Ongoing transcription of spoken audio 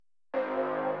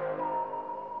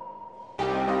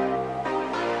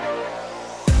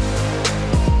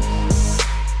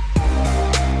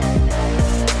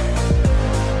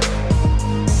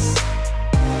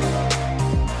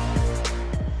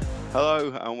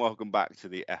welcome back to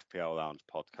the FPL Lounge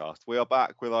podcast. We are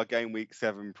back with our Game Week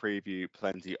 7 preview,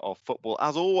 plenty of football,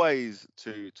 as always,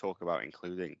 to talk about,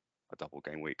 including a double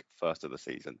game week, first of the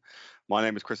season. My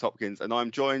name is Chris Hopkins, and I'm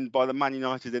joined by the Man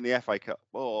United in the FA Cup.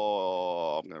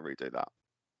 Oh, I'm going to redo that.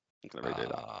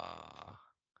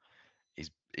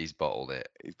 He's bottled it.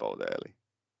 He's bottled it early.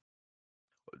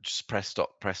 Just press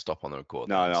stop on the record.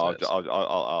 No, then,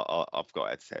 I've got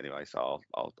to edit it anyway, so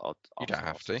I'll You don't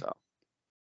have to.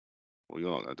 Well, you're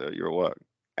not going to do it. You're at work.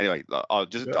 Anyway, I'll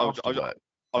just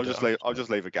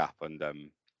leave a gap, and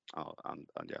I'll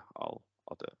do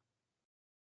it.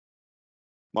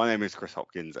 My name is Chris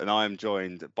Hopkins, and I am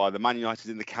joined by the Man United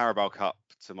in the Carabao Cup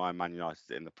to my Man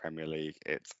United in the Premier League.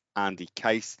 It's Andy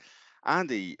Case.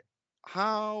 Andy,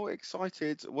 how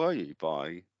excited were you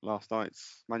by last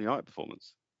night's Man United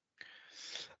performance?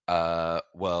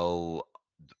 Well,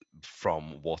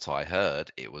 from what I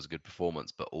heard, it was a good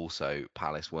performance, but also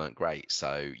Palace weren't great.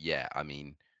 So yeah, I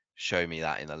mean, show me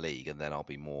that in the league, and then I'll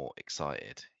be more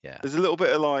excited. Yeah, there's a little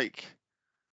bit of like,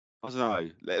 I don't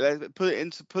know. Let's put it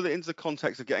into the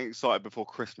context of getting excited before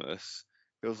Christmas.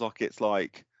 Feels like it's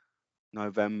like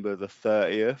November the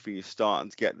 30th, and you're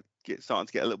starting to get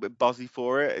a little bit buzzy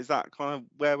for it. Is that kind of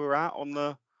where we're at on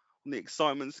the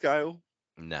excitement scale?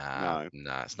 Nah,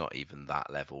 it's not even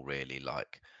that level really.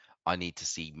 Like, I need to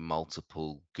see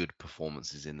multiple good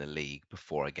performances in the league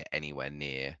before I get anywhere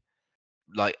near.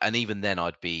 Like, and even then,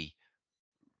 I'd be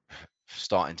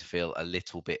starting to feel a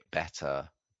little bit better,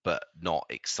 but not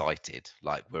excited.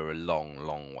 Like, we're a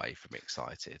long way from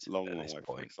excited. Long at way this from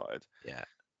point. excited. Yeah.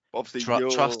 Obviously,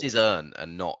 trust is earned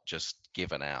and not just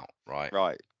given out, right?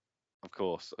 Right. Of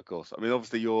course. I mean,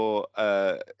 obviously, you're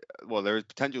well, there is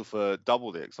potential for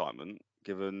double the excitement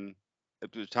given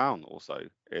Ipswich Town also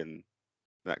in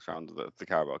the next round of the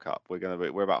Carabao Cup.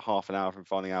 We're about half an hour from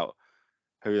finding out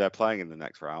who they're playing in the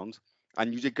next round.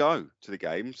 And you did go to the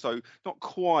game, so not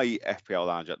quite FPL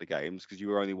Lounge at the games because you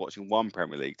were only watching one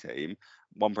Premier League team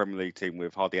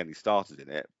with hardly any starters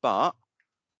in it. But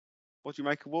what do you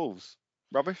make of Wolves?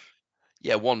 Rubbish?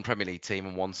 Yeah, one Premier League team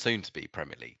and one soon-to-be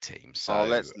Premier League team. So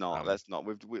let's not.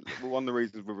 One of the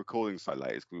reasons we're recording so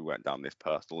late is because we went down this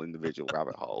personal, individual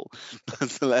rabbit hole.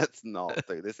 So let's not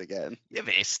do this again. Yeah,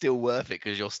 but it's still worth it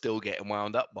because you're still getting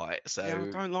wound up by it. So yeah, I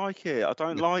don't like it. I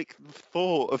don't like the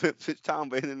thought of Ipswich Town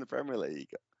being in the Premier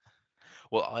League.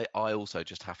 Well, I also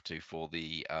just have to, for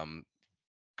the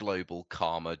global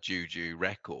karma juju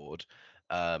record,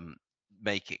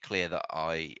 make it clear that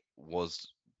I was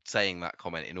saying that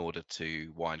comment in order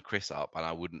to wind Chris up, and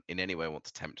I wouldn't in any way want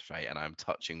to tempt fate, and I'm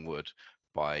touching wood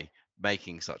by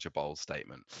making such a bold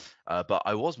statement. But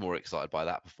I was more excited by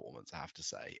that performance, I have to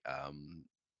say.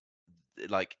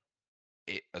 Like,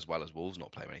 it, as well as Wolves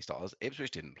not playing many starters, Ipswich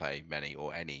didn't play many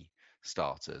or any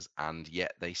starters, and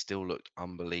yet they still looked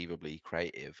unbelievably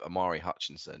creative. Amari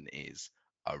Hutchinson is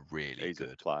a really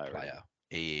good player.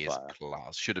 He is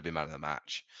class. Should have been man of the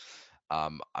match. I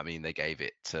mean, they gave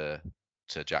it to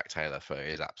Jack Taylor for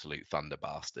his absolute thunder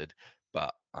bastard,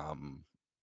 but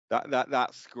that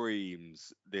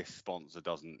screams this sponsor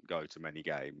doesn't go to many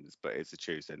games, but it's a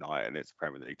Tuesday night and it's a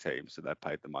Premier League team, so they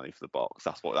paid the money for the box.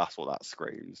 That's what that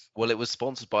screams. Well, it was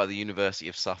sponsored by the University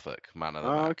of Suffolk, man of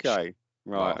the match. Okay,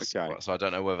 right, okay. So I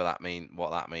don't know whether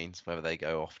what that means, whether they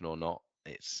go often or not.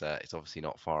 It's obviously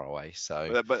not far away.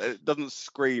 So, but it doesn't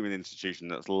scream an institution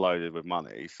that's loaded with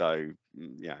money. So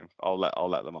I'll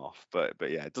let them off. But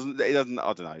yeah, it doesn't. I don't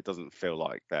know. It doesn't feel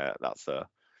like that's a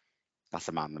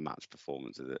man of the match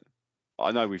performance, is it? I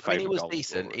know we favour. I mean, he was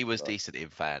decent. He was decent in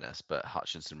fairness, but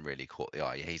Hutchinson really caught the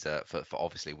eye. He's for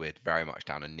obviously we're very much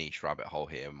down a niche rabbit hole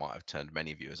here, and might have turned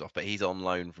many viewers off. But he's on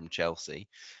loan from Chelsea,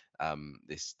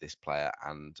 this player,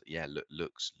 and yeah,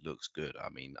 looks good. I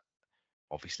mean,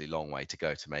 obviously long way to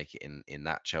go to make it in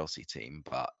that Chelsea team,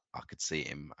 but I could see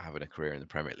him having a career in the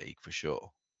Premier League for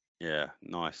sure. Yeah,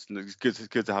 nice. It's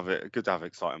good to have it. Good to have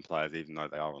exciting players, even though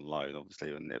they are on loan.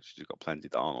 Obviously, and Ipswich have got plenty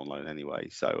that aren't on loan anyway.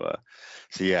 So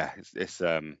yeah, it's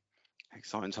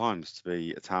exciting times to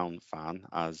be a Town fan,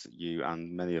 as you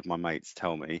and many of my mates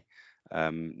tell me.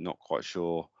 Not quite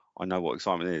sure I know what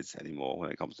excitement is anymore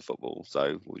when it comes to football.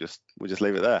 So we'll just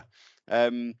leave it there.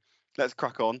 Let's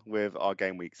crack on with our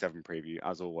Game Week 7 preview.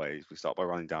 As always, we start by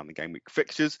running down the Game Week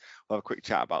fixtures. We'll have a quick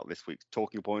chat about this week's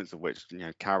talking points, of which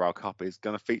Carabao Cup is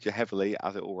going to feature heavily,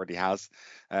 as it already has.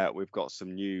 We've got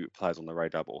some new players on the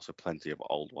radar, but also plenty of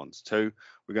old ones too.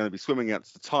 We're going to be swimming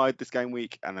against the tide this game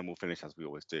week, and then we'll finish as we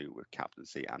always do with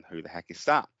captaincy and who the heck is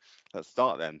stat. Let's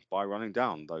start then by running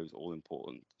down those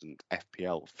all-important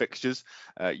FPL fixtures.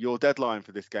 Your deadline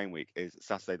for this game week is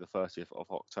Saturday the 30th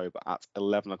of October at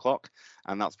 11 o'clock,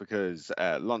 and that's because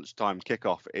lunchtime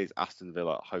kickoff is Aston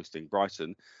Villa hosting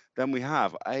Brighton. Then we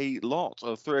have a lot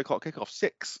of 3 o'clock kickoffs,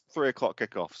 6 3 o'clock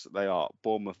kickoffs. They are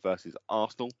Bournemouth versus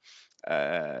Arsenal,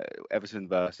 Everton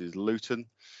versus Luton.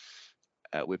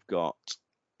 We've got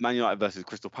Man United versus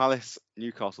Crystal Palace,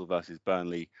 Newcastle versus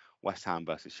Burnley, West Ham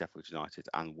versus Sheffield United,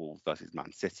 and Wolves versus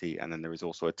Man City. And then there is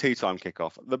also a tea time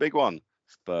kickoff, the big one,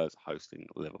 Spurs hosting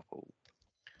Liverpool.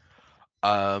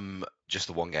 Just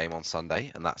the one game on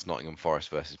Sunday, and that's Nottingham Forest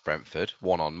versus Brentford.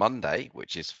 One on Monday,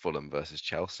 which is Fulham versus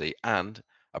Chelsea, and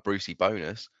a Brucey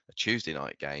bonus, a Tuesday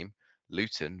night game,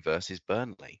 Luton versus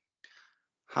Burnley.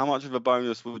 How much of a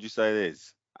bonus would you say it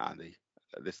is, Andy?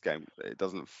 This game, it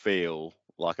doesn't feel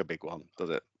like a big one, does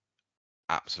it?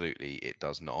 Absolutely, it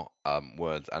does not.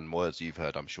 Words you've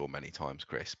heard, I'm sure, many times,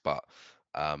 Chris, but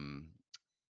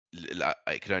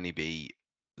it could only be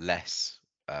less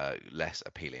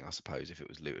appealing, I suppose, if it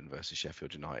was Luton versus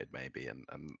Sheffield United, maybe, and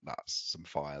that's some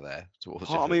fire there towards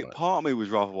Part of me would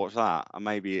rather watch that, and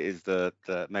maybe it is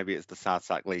maybe it's the sad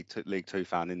sack League Two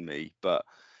fan in me, but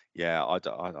yeah, I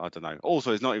don't know.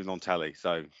 Also, it's not even on telly,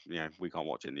 so we can't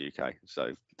watch it in the UK, so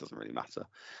it doesn't really matter.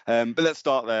 But let's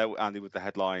start there, Andy, with the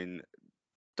headline.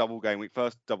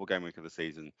 First double game week of the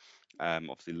season.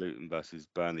 Obviously, Luton versus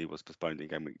Burnley was postponed in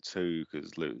game week 2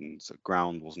 because Luton's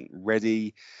ground wasn't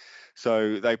ready.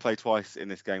 So they play twice in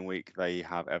this game week. They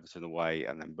have Everton away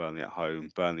and then Burnley at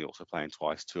home. Burnley also playing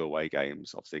twice, 2 away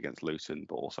games, obviously against Luton,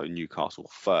 but also Newcastle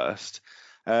first.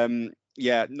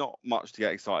 Yeah, not much to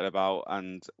get excited about,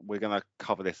 and we're going to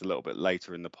cover this a little bit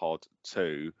later in the pod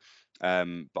too.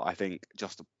 But I think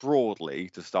just broadly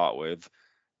to start with,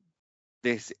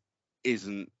 this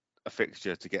isn't a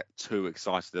fixture to get too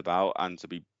excited about and to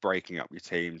be breaking up your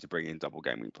team to bring in double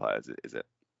game week players, is it?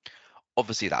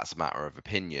 Obviously, that's a matter of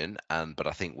opinion, but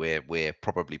I think we're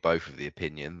probably both of the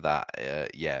opinion that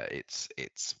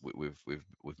we've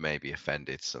maybe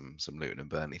offended some Luton and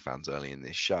Burnley fans early in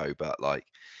this show, but like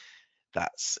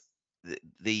that's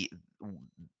the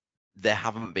there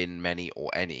haven't been many or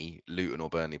any Luton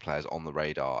or Burnley players on the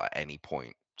radar at any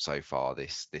point so far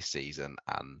this season,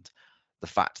 and the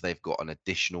fact they've got an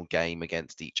additional game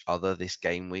against each other this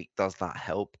game week, does that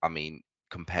help? I mean,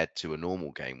 compared to a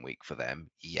normal game week for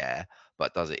them, yeah,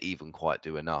 but does it even quite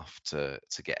do enough to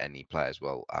get any players?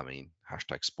 Well, I mean,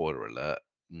 hashtag spoiler alert,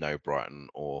 no Brighton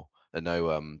or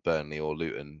no Burnley or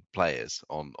Luton players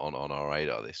on our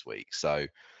radar this week. So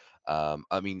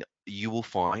I mean, you will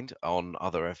find on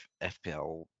other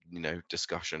FPL,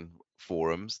 discussion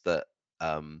forums that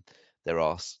there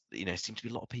are, seem to be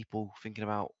a lot of people thinking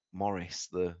about Morris,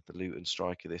 the Luton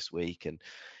striker this week, and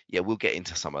yeah, we'll get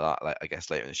into some of that, I guess,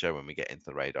 later in the show when we get into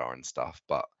the radar and stuff.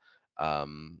 But I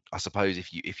suppose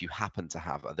if you happen to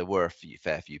have, there were a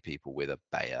fair few people with a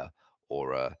Bayer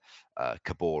or a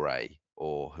Kabore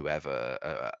or whoever,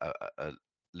 a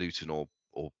Luton or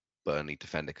Burnley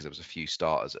defender, because there was a few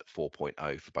starters at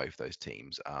 4.0 for both those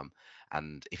teams.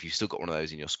 And if you've still got one of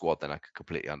those in your squad, then I could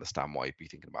completely understand why you'd be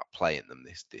thinking about playing them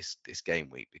this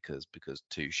game week, because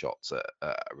 2 shots at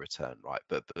a return, right?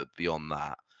 But beyond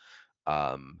that,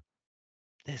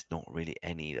 there's not really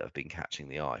any that have been catching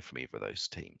the eye from either of those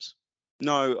teams.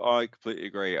 No, I completely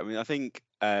agree. I mean, I think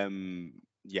I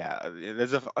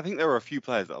think there are a few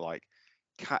players that are like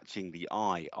catching the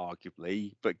eye,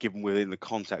 arguably, but given within the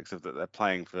context of that they're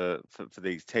playing for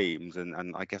these teams,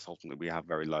 and I guess ultimately we have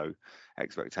very low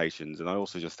expectations. And I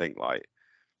also just think like,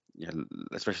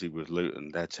 especially with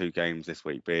Luton, their 2 games this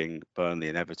week being Burnley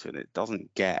and Everton, it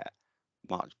doesn't get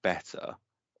much better.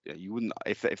 You wouldn't,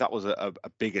 if that was a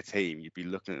bigger team, you'd be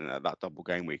looking at that double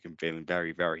game week and feeling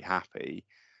very, very happy.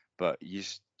 But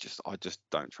I just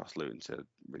don't trust Luton to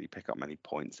really pick up many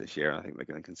points this year. And I think they're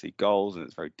going to concede goals, and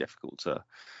it's very difficult to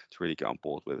really get on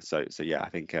board with. So yeah, I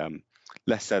think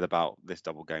less said about this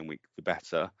double game week, the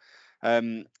better.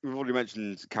 We've already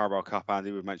mentioned Carabao Cup,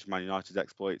 Andy. We've mentioned Man United's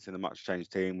exploits in the much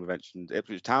changed team. We've mentioned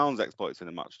Ipswich Town's exploits in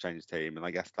the much changed team, and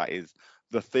I guess that is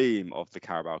the theme of the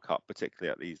Carabao Cup,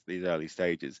 particularly at these early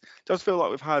stages. It does feel like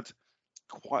we've had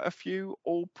quite a few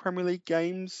all Premier League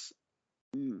games,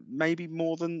 maybe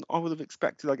more than I would have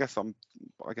expected. I guess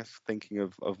thinking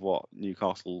of what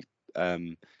Newcastle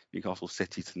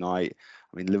City tonight.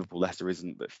 I mean, Liverpool Leicester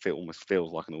isn't, but almost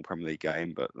feels like an all Premier League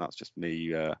game. But that's just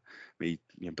me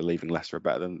believing Leicester are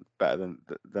better than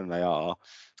they are.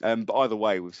 But either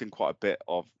way, we've seen quite a bit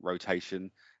of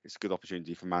rotation. it's a good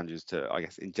opportunity for managers to, I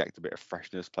guess, inject a bit of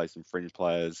freshness, play some fringe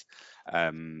players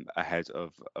ahead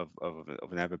of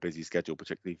an ever busy schedule,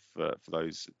 particularly for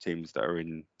those teams that are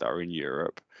in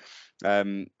Europe.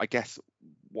 I guess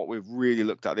what we've really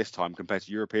looked at this time compared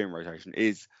to European rotation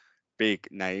is big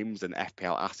names and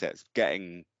FPL assets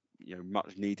getting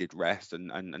much needed rest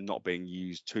and not being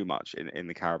used too much in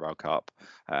the Carabao Cup,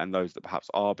 and those that perhaps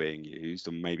are being used,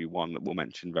 and maybe one that we'll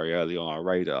mention very early on our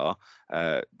radar,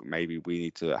 maybe we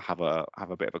need to have a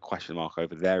bit of a question mark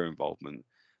over their involvement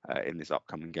in this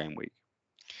upcoming game week.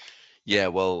 Yeah,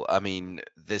 well, I mean,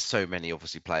 there's so many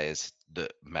obviously players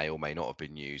that may or may not have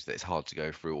been used that it's hard to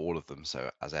go through all of them. So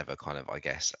as ever, kind of, I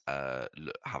guess,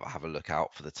 have a look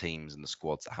out for the teams and the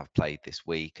squads that have played this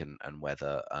week, and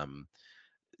whether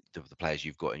the players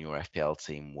you've got in your FPL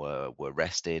team were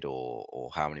rested, or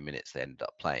how many minutes they ended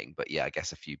up playing. But yeah, I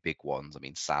guess a few big ones. I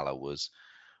mean, Salah was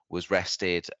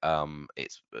rested.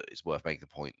 It's worth making the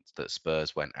point that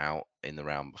Spurs went out in the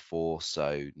round before,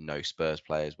 so no Spurs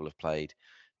players will have played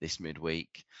this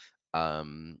midweek.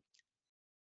 Um,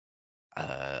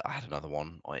 I had another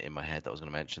one in my head that I was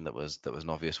going to mention that was an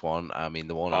obvious one. I mean,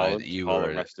 the one I know that you Haaland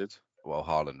were, rested. well,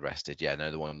 Haaland rested. Yeah,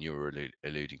 no, the one you were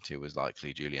alluding to was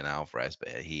likely Julian Alvarez, but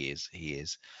he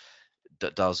is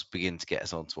that does begin to get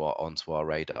us onto our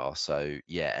radar. So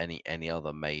yeah, any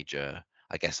other major,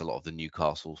 I guess a lot of the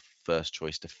Newcastle first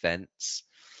choice defence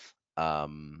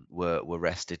were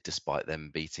rested despite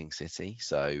them beating City.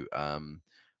 So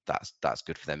that's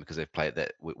good for them because they've played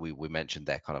that we mentioned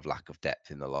their kind of lack of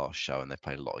depth in the last show, and they've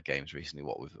played a lot of games recently.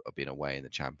 What we've been away in the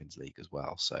Champions League as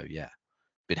well. So yeah,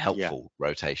 been Yeah. helpful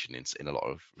rotation in a lot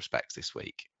of respects this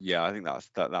week. Yeah, I think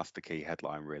that's the key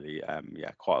headline really.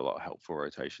 Yeah, quite a lot of helpful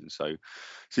rotation. So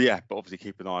yeah, but obviously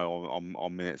keep an eye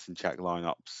on minutes and check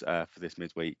lineups for this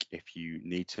midweek if you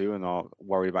need to, and are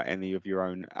worried about any of your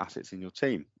own assets in your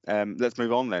team. Let's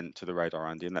move on then to the radar,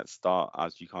 Andy, and let's start,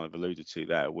 as you kind of alluded to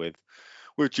there, with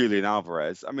Julian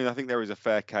Alvarez. I mean, I think there is a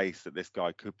fair case that this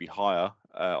guy could be higher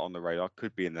on the radar,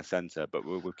 could be in the centre, but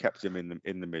we've kept him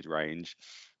in the mid range,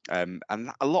 and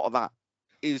a lot of that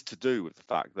is to do with the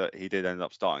fact that he did end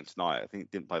up starting tonight. I think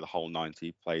he didn't play the whole 90,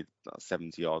 he played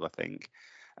 70 odd, I think.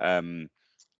 Um,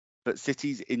 but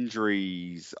City's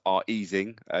injuries are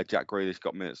easing. Jack Grealish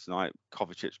got minutes tonight.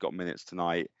 Kovacic got minutes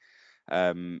tonight.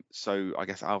 So I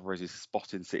guess Alvarez's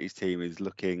spot in City's team is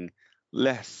looking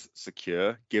less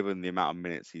secure given the amount of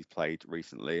minutes he's played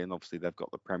recently. And obviously they've got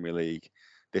the Premier League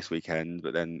this weekend,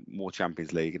 but then more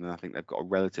Champions League, and I think they've got a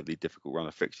relatively difficult run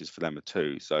of fixtures for them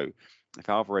too. So if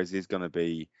Alvarez is going to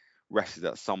be rested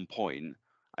at some point,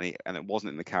 and it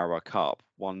wasn't in the Carabao Cup,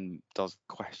 one does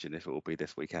question if it will be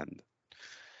this weekend.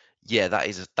 Yeah, that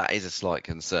is a slight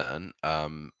concern.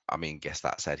 I mean, guess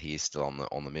that said, he is still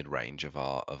on the mid range of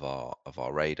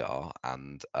our radar,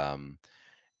 and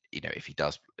if he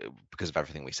does, because of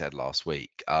everything we said last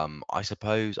week, I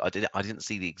suppose I didn't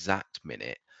see the exact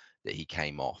minute that he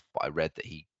came off, but I read that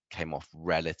he came off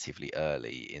relatively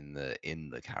early in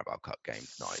the Carabao Cup game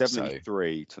tonight. So,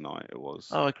 73 tonight it was.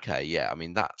 oh, okay, yeah, I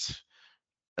mean that's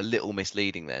a little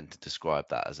misleading then to describe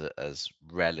that as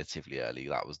relatively early.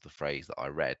 That was the phrase that I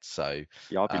read. So,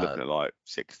 Yeah, I'd be uh, looking at like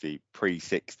 60,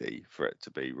 pre-60 for it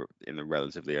to be in the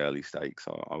relatively early stakes,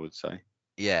 I would say.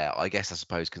 yeah, I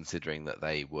suppose considering that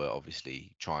they were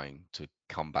obviously trying to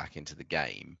come back into the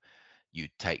game,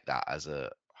 you'd take that as a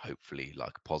hopefully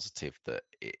like a positive that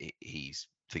he's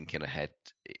thinking ahead,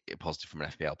 positive from an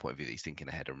FPL point of view that he's thinking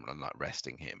ahead and like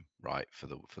resting him right for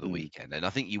the Mm. weekend. And I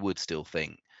think you would still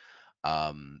think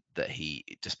that he,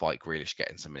 despite Grealish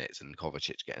getting some minutes and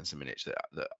Kovacic getting some minutes,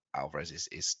 that Alvarez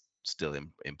is still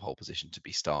in pole position to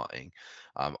be starting.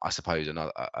 I suppose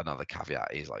another caveat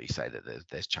is, like you say, that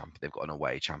they've got an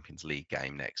away Champions League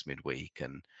game next midweek,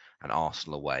 and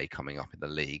Arsenal away coming up in the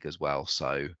league as well.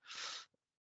 So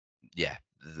yeah,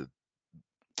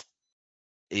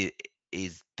 it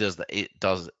is does that it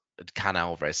does can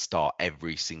Alvarez start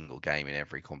every single game in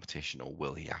every competition, or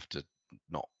will he have to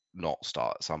not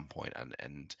start at some point?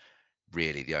 And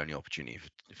really, the only opportunity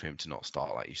for him to not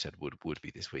start, like you said, would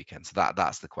be this weekend. So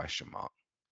that's the question mark.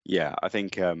 Yeah, I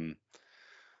think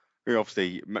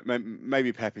obviously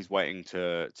maybe Pep is waiting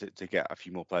to get a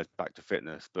few more players back to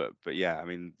fitness, but yeah, I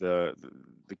mean the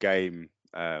game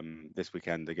this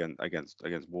weekend against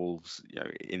Wolves,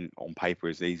 in on paper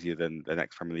is easier than the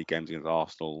next Premier League games against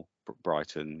Arsenal,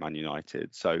 Brighton, Man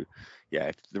United. So yeah,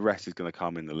 if the rest is going to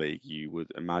come in the league, you would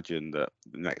imagine that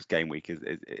the next game week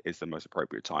is the most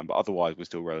appropriate time. But otherwise, we're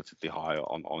still relatively high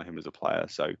on him as a player.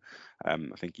 So I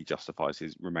think he justifies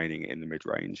his remaining in the mid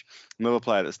range. Another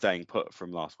player that's staying put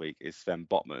from last week is Sven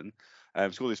Botman.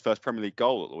 Scored his first Premier League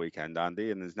goal at the weekend,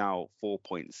 Andy, and is now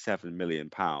 £4.7 million.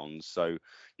 So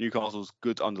Newcastle's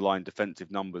good underlying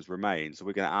defensive numbers remain. So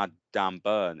we're going to add Dan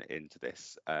Burn into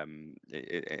this,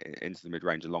 into the mid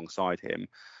range alongside him.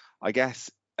 I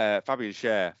guess Fabian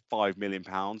Schär, £5 million,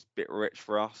 bit rich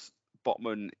for us.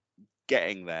 Botman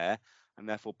getting there, and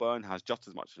therefore Burn has just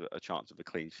as much a chance of a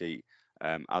clean sheet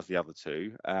as the other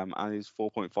two, and is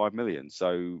 4.5 million.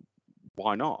 So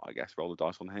why not? I guess roll the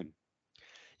dice on him.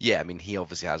 Yeah, I mean, he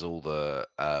obviously has all the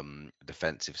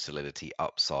defensive solidity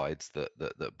upsides that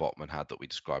Botman had that we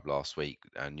described last week.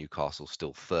 And Newcastle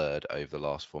still third over the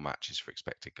last 4 matches for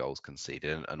expected goals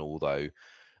conceded. And although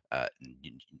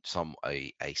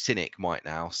a cynic might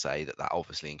now say that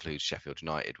obviously includes Sheffield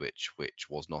United, which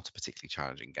was not a particularly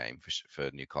challenging game for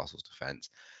Newcastle's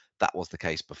defence. That was the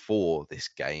case before this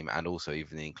game, and also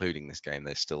even including this game,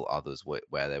 there's still others where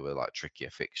there were like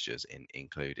trickier fixtures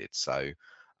included. So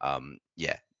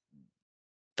yeah,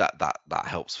 that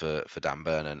helps for Dan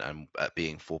Burn, and at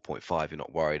being 4.5, you're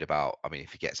not worried about. I mean,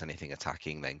 if he gets anything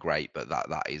attacking, then great, but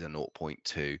that is a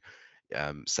 0.2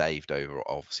 saved over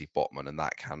obviously Botman, and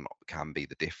that can be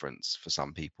the difference for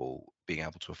some people being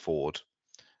able to afford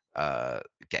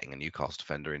getting a Newcastle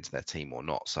defender into their team or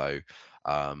not. So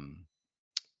I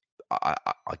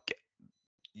get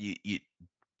you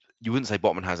wouldn't say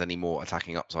Botman has any more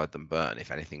attacking upside than Burn. If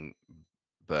anything,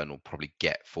 Burn will probably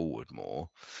get forward more,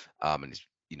 and he's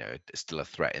still a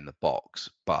threat in the box.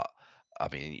 But I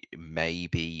mean,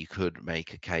 maybe you could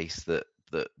make a case that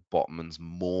Botman's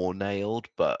more nailed,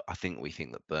 but I think we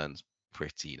think that Burn's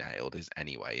pretty nailed is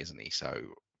anyway, isn't he? So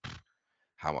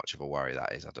how much of a worry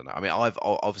that is, I don't know. I mean, I've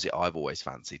always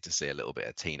fancied to see a little bit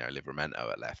of Tino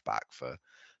Livramento at left back for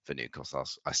Newcastle.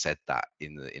 I said that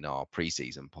in our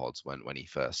preseason pods when he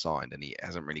first signed, and he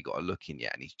hasn't really got a look in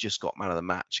yet. And he's just got man of the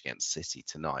match against City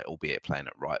tonight, albeit playing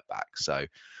at right back. So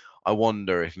I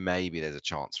wonder if maybe there's a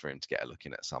chance for him to get a look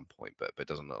in at some point, but it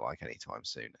doesn't look like anytime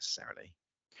soon necessarily.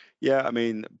 Yeah, I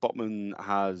mean, Botman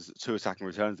has 2 attacking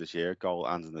returns this year, goal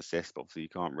and an assist. But obviously, you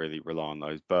can't really rely on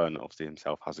those. Burn obviously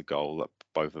himself has a goal.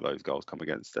 Both of those goals come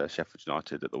against Sheffield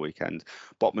United at the weekend.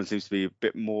 Botman seems to be a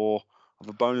bit more of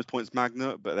a bonus points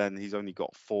magnet, but then he's only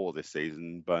got 4 this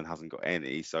season. Burn hasn't got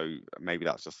any, so maybe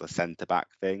that's just a centre back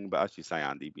thing. But as you say,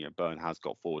 Andy, Burn has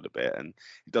got forward a bit, and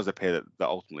it does appear that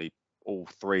ultimately all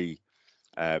three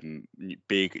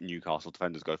big Newcastle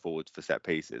defenders go forward for set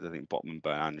pieces. I think Botman,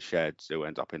 Burn, and Shed still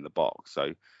end up in the box.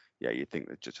 So yeah, you think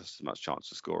there's just as much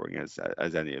chance of scoring as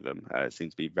any of them. It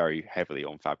seems to be very heavily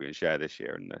on Fabian Schär this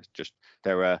year, and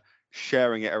they're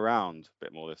sharing it around a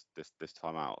bit more this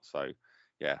time out. So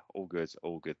yeah, all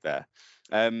good there.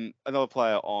 Another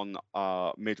player on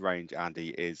our mid range, Andy,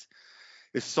 is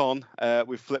Son.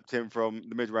 We've flipped him from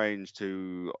the mid range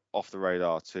to off the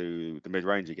radar to the mid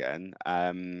range again.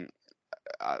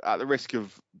 At the risk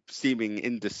of seeming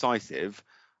indecisive,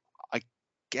 I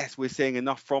guess we're seeing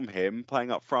enough from him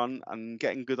playing up front and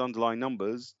getting good underlying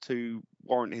numbers to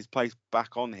warrant his place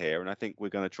back on here. And I think we're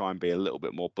going to try and be a little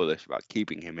bit more bullish about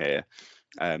keeping him here,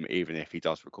 even if he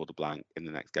does record a blank in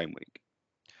the next game week.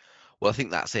 Well, I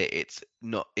think that's it. It's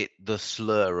not it. The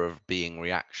slur of being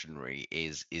reactionary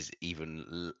is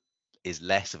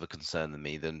less of a concern than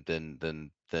me than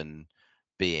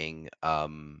being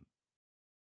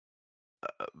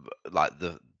like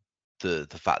the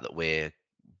fact that we're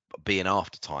being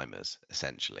after timers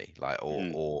essentially, like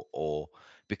Mm. or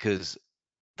because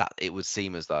that it would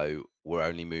seem as though we're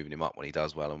only moving him up when he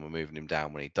does well and we're moving him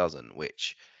down when he doesn't,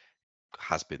 which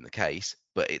has been the case,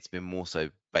 but it's been more so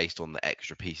based on the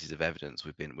extra pieces of evidence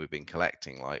we've been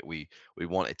collecting. Like we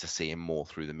wanted to see him more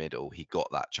through the middle. He got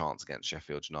that chance against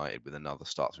Sheffield United with another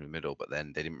start through the middle, but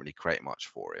then they didn't really create much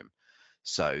for him.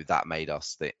 So that made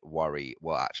us worry,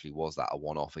 well, actually, was that a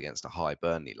one-off against a high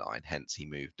Burnley line? Hence, he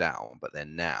moved down. But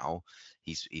then now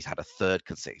he's had a third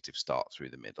consecutive start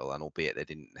through the middle, and albeit they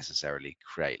didn't necessarily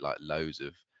create like loads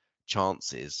of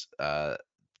chances,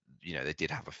 they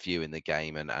did have a few in the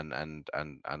game, and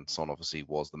Son obviously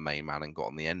was the main man and got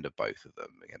on the end of both of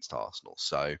them against Arsenal.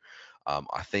 So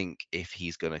I think if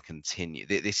he's going to continue,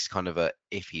 this is kind of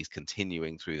if he's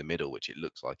continuing through the middle, which it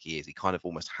looks like he is, he kind of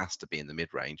almost has to be in the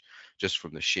mid range just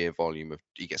from the sheer volume of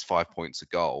he gets 5 points a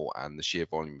goal and the sheer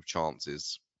volume of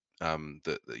chances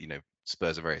that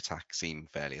Spurs are seem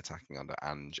fairly attacking under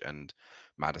Ange, and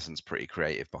Madison's pretty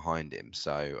creative behind him.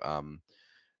 So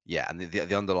Yeah, and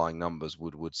the underlying numbers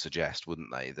would suggest,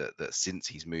 wouldn't they, that since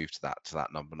he's moved to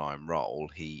that number 9 role,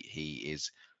 he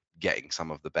is getting some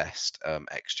of the best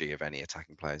XG of any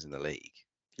attacking players in the league.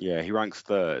 Yeah, he ranks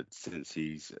third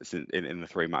in the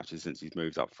 3 matches since he's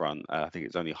moved up front. I think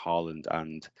it's only Haaland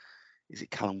and is it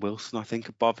Callum Wilson, I think,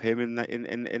 above him in that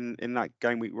in that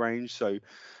game week range. So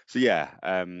yeah,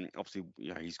 obviously,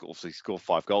 he's obviously scored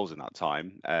 5 goals in that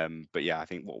time. But yeah, I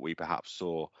think what we perhaps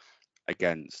saw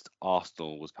against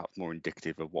Arsenal was perhaps more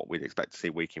indicative of what we'd expect to see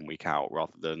week in, week out,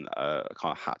 rather than a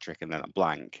kind of hat trick and then a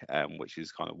blank, which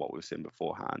is kind of what we've seen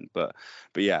beforehand. But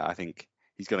yeah, I think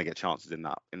he's going to get chances in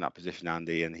that position,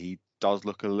 Andy, and he does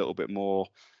look a little bit more,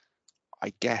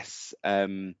 I guess,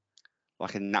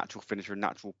 like a natural finisher, a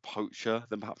natural poacher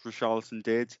than perhaps Richarlison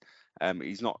did.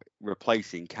 He's not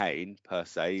replacing Kane per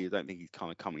se. I don't think he's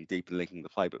kind of coming deep and linking the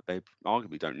play, but they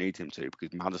arguably don't need him to,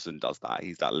 because Madison does that.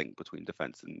 He's that link between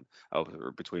defence and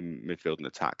between midfield and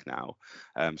attack now.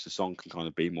 So Son can kind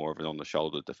of be more of an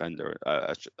on-the-shoulder defender,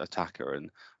 attacker, and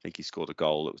I think he scored a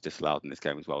goal that was disallowed in this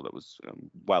game as well. That was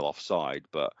well offside,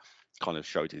 but kind of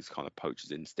showed his kind of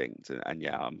poacher's instinct. And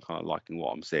yeah, I'm kind of liking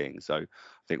what I'm seeing. So I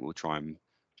think we'll try and,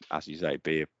 as you say,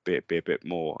 be a bit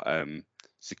more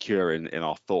secure in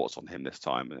our thoughts on him this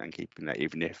time, and keeping that,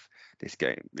 even if this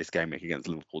game against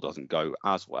Liverpool doesn't go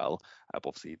as well.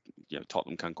 Obviously,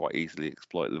 Tottenham can quite easily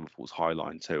exploit Liverpool's high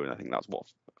line too, and I think that's what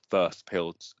first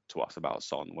appealed to us about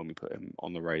Son when we put him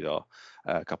on the radar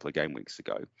a couple of game weeks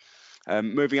ago.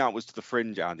 Moving outwards to the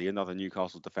fringe, Andy, another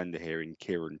Newcastle defender here in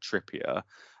Kieran Trippier.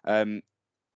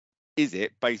 Is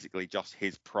it basically just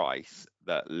his price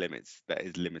that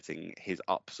is limiting his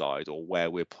upside, or where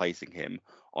we're placing him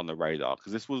on the radar?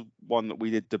 Because this was one that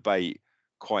we did debate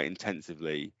quite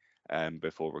intensively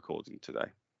before recording today.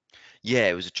 Yeah,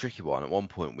 it was a tricky one. At one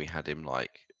point, we had him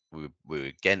like we were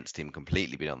against him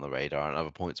completely being on the radar, and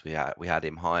other points we had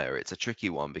him higher. It's a tricky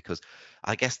one because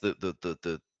I guess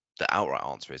the outright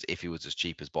answer is, if he was as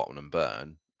cheap as Botman and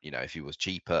Burn, if he was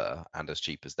cheaper and as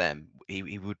cheap as them,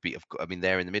 he would be. I mean,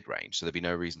 they're in the mid range, so there'd be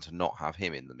no reason to not have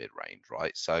him in the mid range,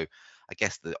 right? So I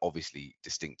guess the obviously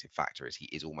distinctive factor is he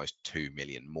is almost 2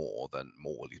 million he's more than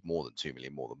 2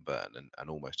 million more than Burn, and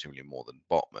almost 2 million more than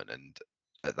Botman, and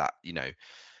at that,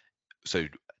 so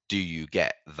do you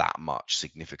get that much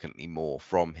significantly more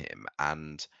from him?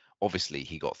 And obviously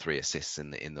he got 3 assists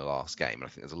in the last game, and I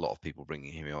think there's a lot of people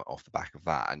bringing him off the back of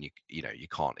that, and you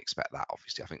can't expect that.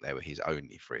 Obviously, I think they were his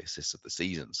only 3 assists of the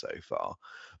season so far,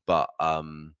 but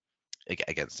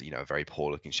against a very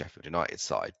poor looking Sheffield United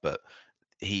side. But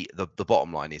the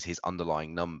bottom line is his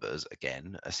underlying numbers,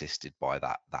 again assisted by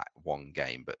that one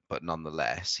game, but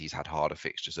nonetheless he's had harder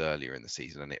fixtures earlier in the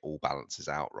season, and it all balances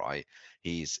out, right?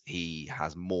 He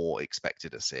has more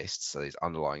expected assists, so his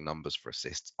underlying numbers for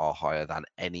assists are higher than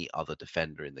any other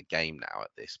defender in the game now at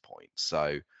this point.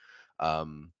 So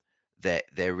um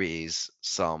there is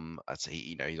some, I'd say,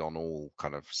 he's on all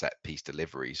kind of set piece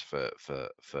deliveries for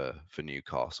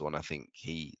Newcastle, and I think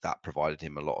that provided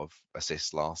him a lot of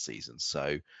assists last season.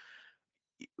 So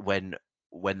when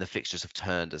the fixtures have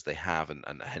turned as they have, and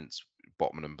hence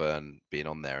Botman and Burn being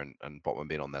on there, and Botman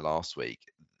being on there last week,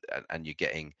 and you're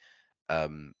getting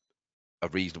um a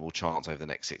reasonable chance over the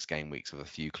next 6 game weeks of a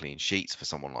few clean sheets for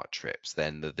someone like Trips,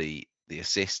 then the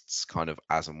assists, kind of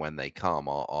as and when they come,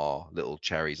 are little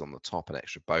cherries on the top and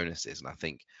extra bonuses. And I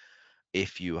think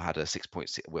if you had a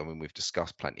 6.6, when we've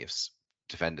discussed plenty of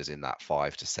defenders in that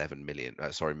 5 to 7 million,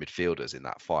 midfielders in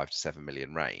that 5 to 7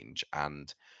 million range,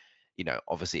 and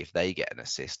obviously if they get an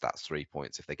assist, that's 3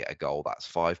 points. If they get a goal, that's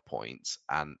 5 points.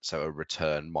 And so a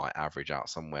return might average out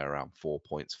somewhere around 4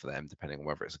 points for them, depending on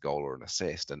whether it's a goal or an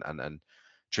assist. And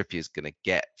Trippier's going to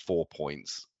get 4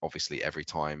 points, obviously, every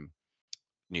time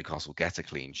Newcastle get a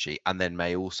clean sheet, and then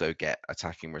may also get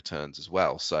attacking returns as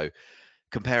well. So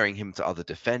comparing him to other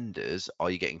defenders,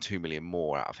 are you getting 2 million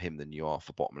more out of him than you are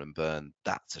for Botman and Burn?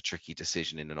 That's a tricky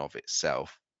decision in and of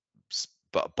itself.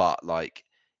 But like,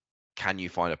 can you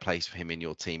find a place for him in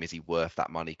your team? Is he worth that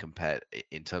money compared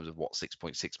in terms of what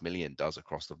 6.6 million does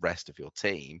across the rest of your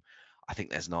team? I think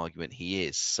there's an argument he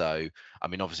is. So, I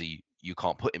mean, obviously you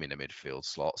can't put him in a midfield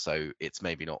slot, so it's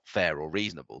maybe not fair or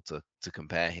reasonable to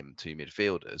compare him to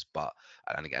midfielders. But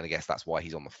and again, I guess that's why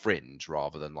he's on the fringe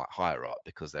rather than like higher up,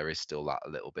 because there is still that a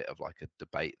little bit of like a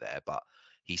debate there. But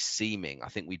he's seeming, I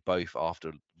think we both,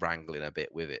 after wrangling a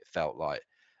bit with it, felt like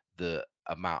the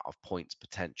amount of points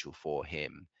potential for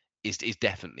him is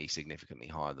definitely significantly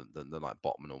higher than like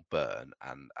Botman or Burn,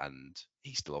 and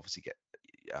he still obviously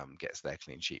gets their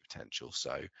clean sheet potential,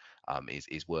 so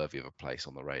is worthy of a place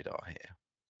on the radar here.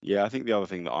 Yeah, I think the other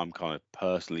thing that I'm kind of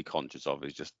personally conscious of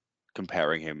is just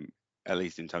comparing him at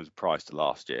least in terms of price to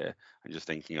last year, and just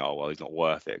thinking, oh well, he's not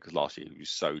worth it because last year he was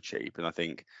so cheap. And I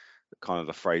think kind of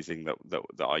the phrasing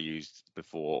that I used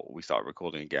before we started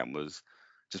recording again was,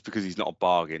 just because he's not a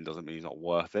bargain doesn't mean he's not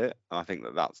worth it. And I think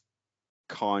that's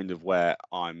kind of where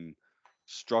I'm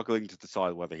struggling to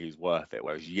decide whether he's worth it.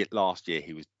 Whereas last year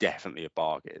he was definitely a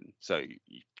bargain, so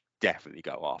you definitely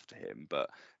go after him. But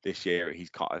this year he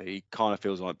kind of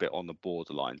feels a bit on the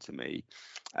borderline to me.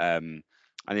 And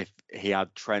if he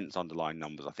had Trent's underlying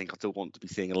numbers, I think I still want to be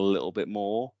seeing a little bit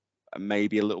more, and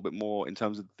maybe a little bit more in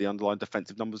terms of the underlying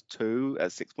defensive numbers too,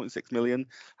 at 6.6 million.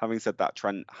 Having said that,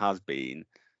 Trent has been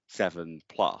 7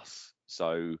 plus,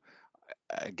 so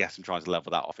I guess I'm trying to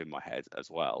level that off in my head as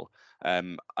well.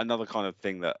 Another kind of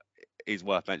thing that is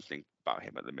worth mentioning about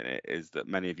him at the minute is that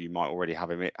many of you might already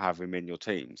have him in your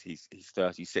teams. He's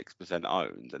 36%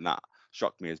 owned, and that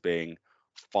struck me as being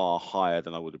far higher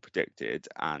than I would have predicted.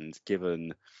 And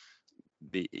given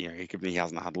given he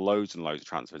hasn't had loads and loads of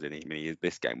transfers in. I mean, he is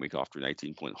this game week after an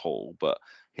 18-point haul, but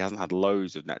he hasn't had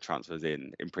loads of net transfers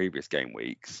in previous game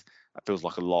weeks. It feels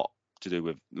like a lot to do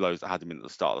with those that had him in at the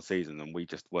start of the season, and we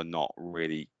just were not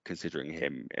really considering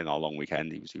him in our long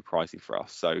weekend. He was too pricey for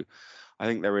us. So I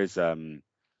think there is, although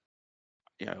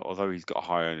he's got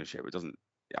high ownership, it doesn't.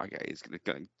 Okay, he's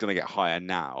going to get higher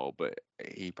now, but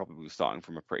he probably was starting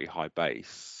from a pretty high base.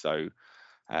 So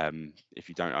if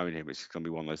you don't own him, it's going to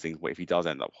be one of those things where if he does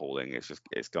end up hauling,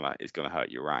 it's gonna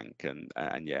hurt your rank. And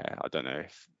yeah, I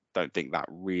don't think that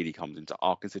really comes into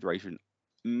our consideration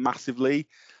massively.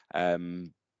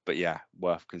 But yeah,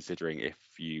 worth considering if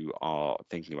you are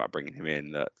thinking about bringing him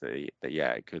in.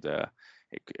 Yeah, it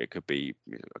could be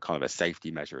a kind of a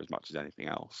safety measure as much as anything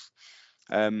else.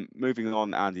 Moving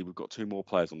on, Andy, we've got two more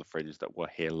players on the fringe that were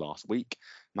here last week.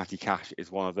 Matty Cash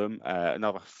is one of them.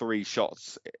 Another 3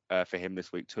 shots for him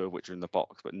this week, 2 of which are in the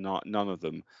box, but none of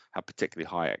them have particularly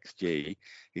high XG.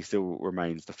 He still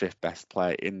remains the 5th best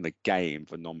player in the game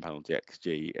for non-penalty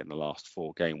XG in the last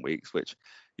 4 game weeks, which,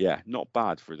 yeah, not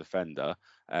bad for a defender.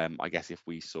 I guess if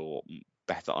we saw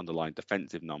better underlying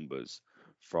defensive numbers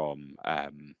from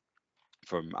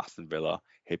Aston Villa,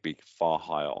 he'd be far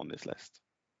higher on this list.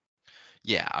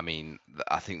 Yeah, I mean,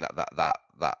 I think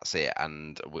that's it.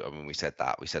 And I mean, we said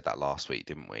that last week,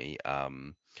 didn't we?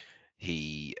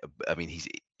 He, I mean,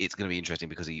 it's going to be interesting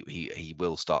because he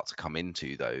will start to come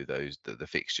into the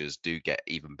fixtures do get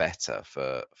even better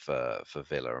for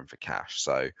Villa and for Cash.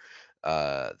 So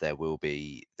there will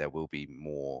be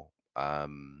more.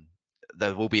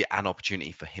 There will be an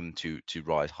opportunity for him to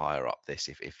rise higher up this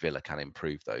if Villa can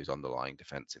improve those underlying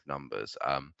defensive numbers.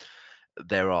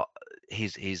 There are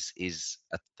his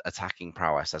attacking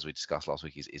prowess, as we discussed last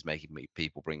week, is making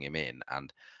people bring him in,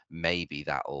 and maybe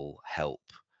that'll help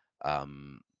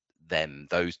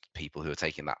those people who are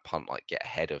taking that punt like get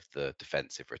ahead of the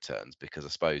defensive returns, because I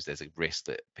suppose there's a risk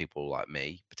that people like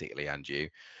me, particularly, and you,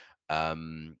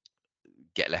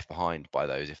 get left behind by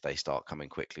those if they start coming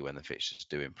quickly when the fixtures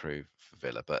do improve for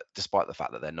Villa. But despite the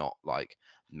fact that they're not like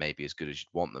maybe as good as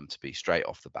you'd want them to be straight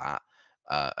off the bat,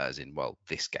 as in, well,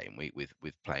 this game week with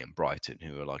playing Brighton,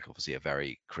 who are like obviously a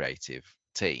very creative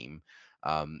team.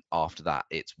 After that,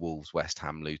 it's Wolves, West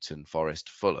Ham, Luton, Forest,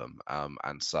 Fulham,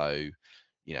 and so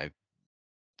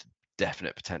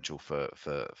definite potential for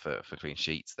clean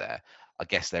sheets there. I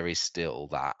guess there is still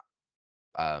that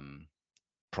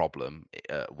problem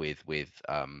with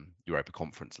Europa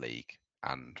Conference League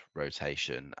and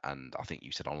rotation, and I think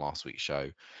you said on last week's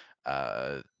show,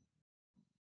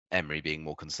 Emery being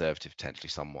more conservative potentially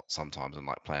sometimes, and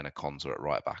like playing a Konza at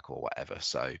right back or whatever.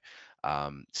 So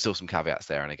still some caveats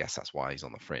there, and I guess that's why he's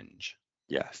on the fringe.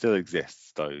 Yeah, still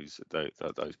exists those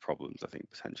problems, I think,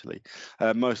 potentially.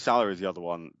 Mo Salah is the other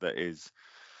one that is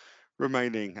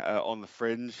remaining on the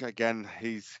fringe. Again,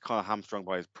 he's kind of hamstrung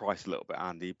by his price a little bit,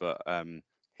 Andy, but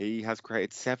he has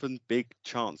created 7 big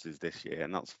chances this year,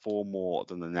 and that's 4 more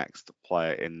than the next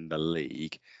player in the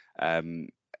league.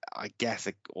 I guess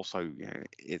also,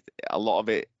 a lot of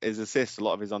it is assists. A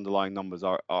lot of his underlying numbers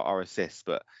are assists,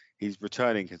 but he's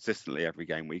returning consistently every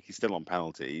game week. He's still on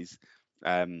penalties.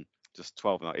 Just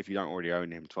 12. If you don't already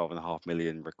own him, 12.5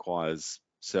 million requires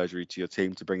surgery to your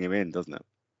team to bring him in, doesn't it?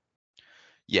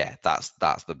 Yeah, that's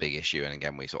the big issue, and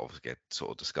again, we sort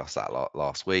of discussed that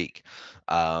last week.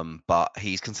 But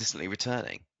he's consistently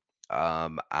returning,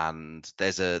 and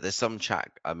there's some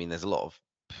chat. I mean, there's a lot of,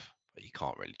 you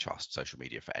can't really trust social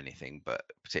media for anything, but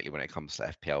particularly when it comes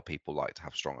to FPL, people like to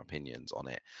have strong opinions on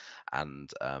it,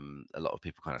 and a lot of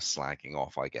people kind of slagging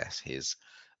off, I guess, his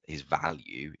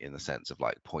value in the sense of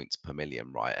like points per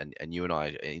million, right? And you and I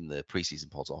in the preseason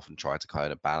pods often try to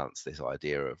kind of balance this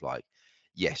idea of like,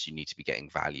 yes, you need to be getting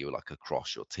value like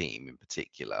across your team in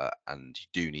particular, and you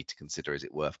do need to consider, is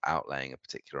it worth outlaying a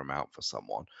particular amount for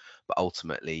someone? But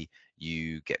ultimately,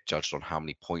 you get judged on how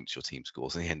many points your team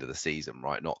scores at the end of the season,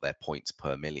 right? Not their points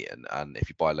per million. And if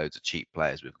you buy loads of cheap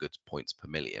players with good points per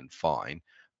million, fine.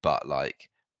 But like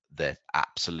their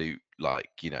absolute, like,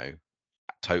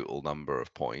 total number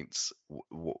of points,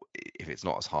 if it's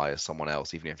not as high as someone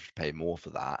else, even if you pay more for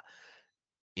that,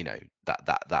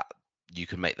 that you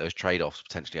can make those trade-offs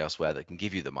potentially elsewhere that can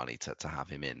give you the money to have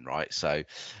him in, right? So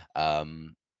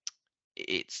um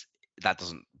it's that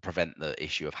doesn't prevent the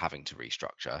issue of having to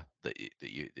restructure that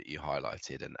you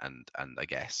highlighted, and I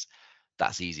guess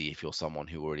that's easy if you're someone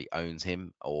who already owns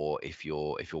him, or if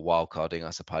you're wildcarding, I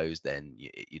suppose, then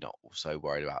you're not so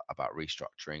worried about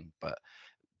restructuring. But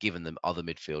given the other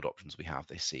midfield options we have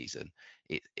this season,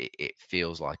 it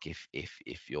feels like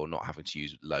if you're not having to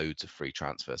use loads of free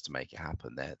transfers to make it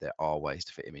happen, there are ways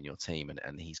to fit him in your team,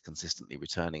 and he's consistently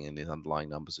returning, and his underlying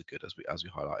numbers are good, as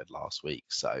we highlighted last week.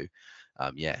 So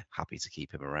yeah, happy to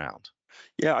keep him around.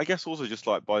 Yeah, I guess also just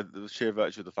like by the sheer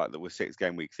virtue of the fact that we're 6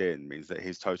 game weeks in means that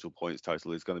his total points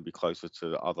total is going to be closer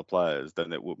to other players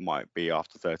than it might be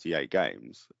after 38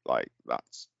 games. Like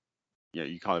that's,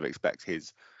 you kind of expect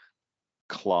his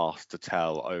class to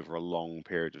tell over a long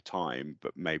period of time,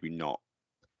 but maybe not.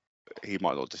 He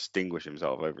might not distinguish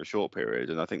himself over a short period.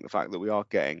 And I think the fact that we are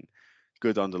getting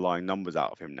good underlying numbers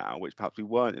out of him now, which perhaps we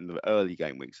weren't in the early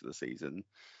game weeks of the season,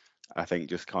 I think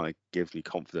just kind of gives me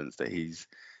confidence that he's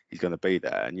going to be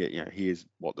there. And yet, he is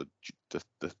what the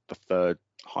third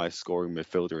highest scoring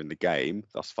midfielder in the game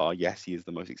thus far. Yes, he is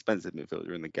the most expensive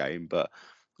midfielder in the game, but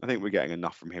I think we're getting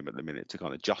enough from him at the minute to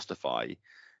kind of justify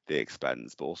the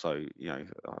expense. But also, I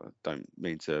don't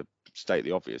mean to state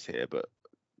the obvious here, but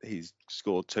he's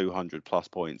scored 200 plus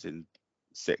points in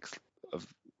six of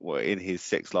in his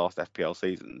 6 last FPL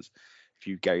seasons. If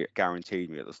you guaranteed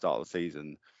me at the start of the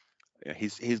season,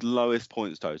 his lowest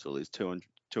points total is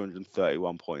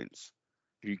 231 points.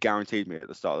 If you guaranteed me at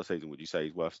the start of the season, would you say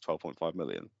he's worth 12.5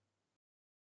 million?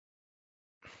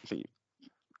 I think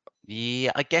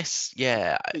Yeah, I guess.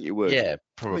 Yeah, you would. yeah,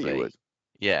 I think you would. probably.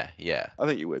 Yeah. I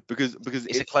think you would because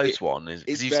It's a close one. it's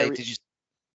Because you say, very. did you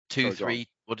two Sorry, go on. three?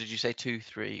 What did you say?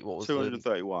 2-3. What was the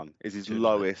 231 is his 200?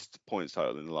 lowest points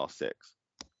total in the last 6.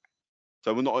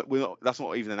 So we're not. That's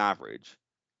not even an average.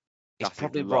 It's That's his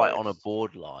probably right on a lowest.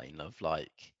 borderline of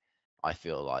like, I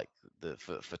feel like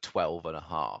for 12 and a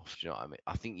half. Do you know what I mean?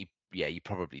 I think you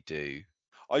probably do.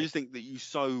 I just think that you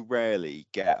so rarely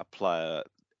get a player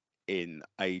in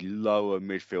a lower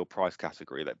midfield price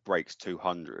category that breaks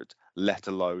 200, let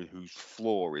alone whose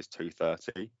floor is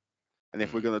 230. And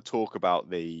if we're Mm, going to talk about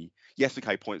yes,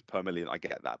 okay, points per million, I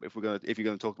get that. But if you're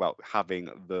going to talk about having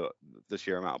the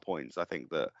sheer amount of points, I think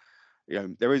that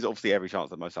there is obviously every chance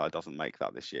that Mo Salah doesn't make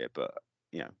that this year, but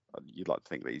you'd like to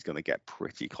think that he's going to get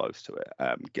pretty close to it,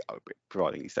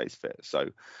 providing he stays fit,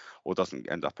 or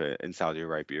doesn't end up in Saudi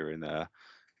Arabia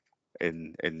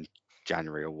in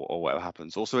January or whatever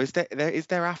happens. Also, is there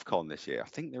AFCON this year? I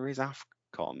think there is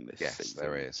AFCON this yes,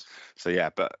 there season. is. So yeah,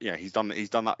 but he's done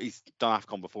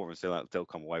AFCON before and still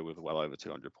come away with well over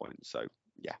 200 points. So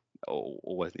yeah,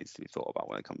 always needs to be thought about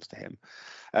when it comes to him.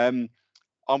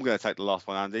 I'm going to take the last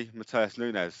one, Andy. Mateus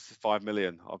Nunes, 5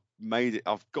 million. I've made it.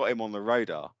 I've got him on the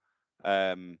radar.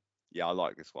 Yeah, I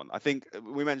like this one. I think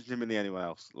we mentioned him in the Anyone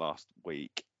Else last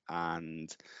week,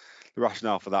 and the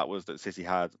rationale for that was that City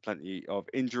had plenty of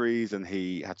injuries and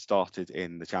he had started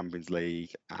in the Champions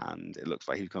League, and it looks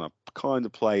like he's going to kind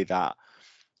of play that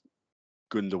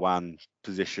Gundogan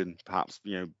position, perhaps,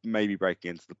 maybe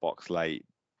breaking into the box late,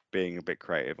 being a bit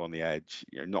creative on the edge,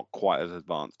 not quite as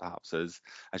advanced perhaps as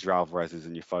your Alvarez's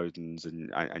and your Fodens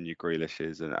and your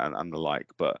Grealishes and the like,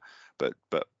 but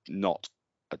not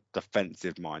a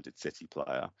defensive minded City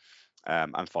player.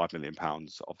 And £5 million,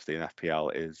 obviously in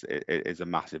FPL is a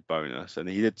massive bonus. And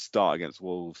he did start against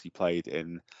Wolves. He played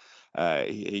in.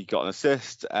 He got an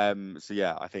assist. So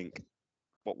yeah, I think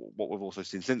what we've also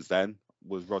seen since then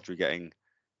was Rodri getting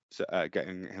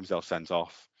himself sent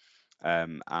off.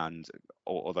 And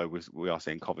although we are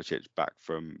seeing Kovacic back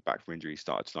from injury,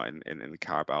 started tonight in the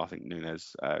Carabao. I think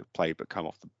Nunes played but come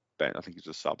off the bench. I think he's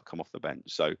a sub, come off the bench.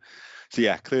 So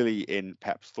yeah, clearly in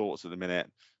Pep's thoughts at the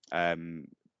minute.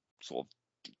 Sort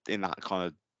of in that kind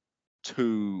of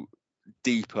 2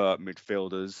 deeper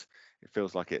midfielders. It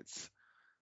feels like it's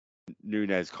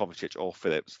Nunes, Kovacic, or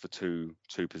Phillips for two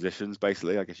positions.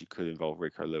 Basically, I guess you could involve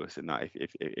Rico Lewis in that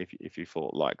if you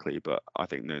thought likely, but I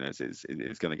think Nunes is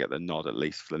going to get the nod at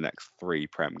least for the next 3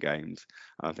 Prem games.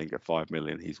 And I think at 5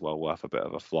 million, he's well worth a bit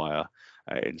of a flyer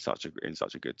in such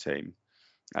a good team.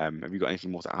 Have you got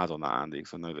anything more to add on that, Andy?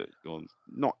 Because I know that you're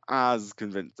not as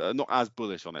convinced, not as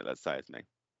bullish on it, let's say, as me.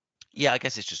 Yeah, I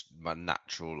guess it's just my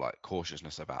natural like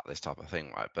cautiousness about this type of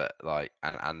thing, right? But like,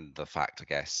 and the fact, I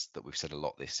guess, that we've said a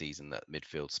lot this season that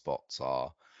midfield spots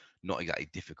are not exactly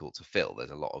difficult to fill.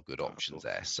 There's a lot of good No, of options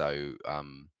course. there. So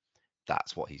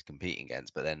that's what he's competing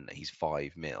against. But then he's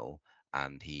 5 mil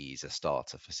and he's a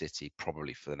starter for City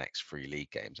probably for the next 3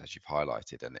 league games, as you've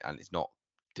highlighted. And it's not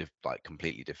like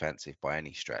completely defensive by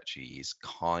any stretch. He's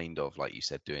kind of like you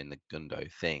said, doing the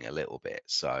Gundo thing a little bit.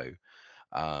 So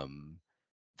um,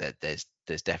 there's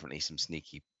definitely some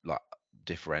sneaky like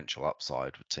differential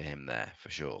upside to him there for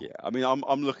sure. Yeah, I mean,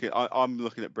 I'm looking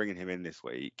at bringing him in this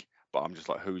week, but I'm just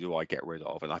like, who do I get rid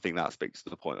of? And I think that speaks to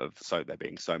the point of there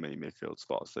being so many midfield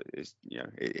spots that it's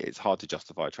it's hard to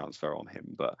justify a transfer on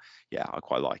him. But yeah, I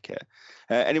quite like it.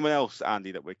 Anyone else,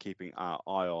 Andy, that we're keeping our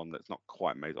eye on that's not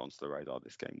quite made onto the radar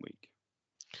this game week?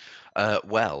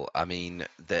 Well, I mean,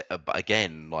 but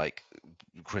again, like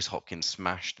Chris Hopkins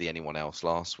smashed the anyone else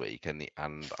last week, and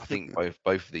I think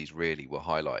both of these really were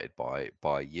highlighted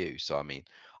by you. So I mean,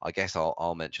 I guess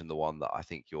I'll mention the one that I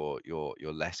think you're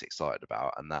less excited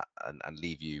about, and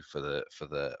leave you for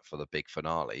the big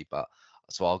finale. But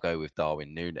so I'll go with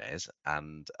Darwin Núñez,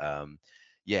 and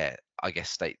yeah, I guess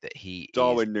state that he is.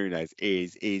 Darwin Núñez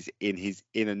is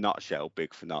in a nutshell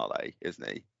big finale,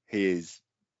 isn't he?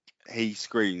 He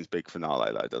screams big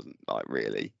finale though, doesn't like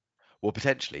really. Well,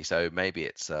 potentially. So maybe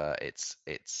it's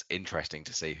interesting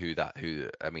to see who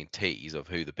I mean tease of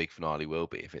who the big finale will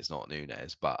be if it's not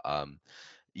Nunes. But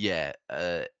yeah,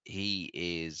 he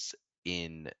is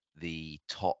in the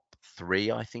top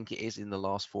three, I think it is, in the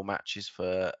last four matches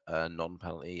for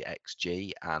non-penalty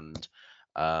XG, and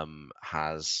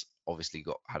has obviously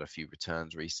had a few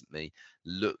returns recently.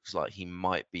 Looks like he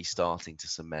might be starting to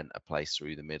cement a place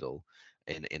through the middle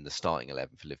in the starting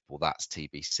 11 for Liverpool. That's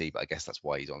TBC, but I guess that's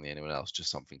why he's on the anyone else. Just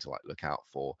something to like look out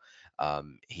for.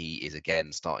 He is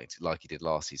again starting to, like he did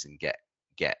last season,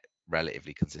 get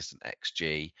relatively consistent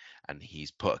XG, and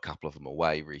he's put a couple of them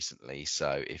away recently.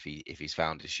 So if he's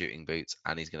found his shooting boots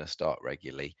and he's going to start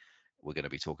regularly, we're going to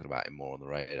be talking about him more on the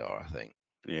radar, I think.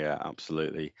 Yeah,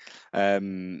 absolutely.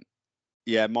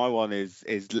 Yeah, my one is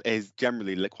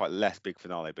generally quite less big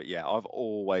finale, but yeah, I've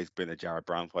always been a Jared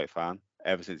Braithwaite fan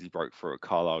ever since he broke through at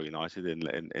Carlisle United in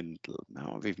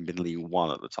now I've even been League One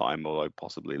at the time, although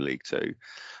possibly League Two.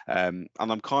 And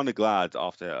I'm kind of glad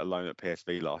after a loan at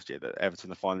PSV last year that Everton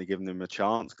have finally given him a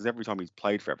chance, because every time he's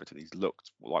played for Everton, he's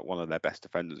looked like one of their best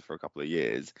defenders for a couple of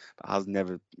years, but has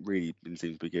never really been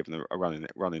seems to be given a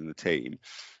run in the team.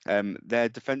 Their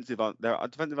defensive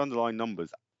underlying numbers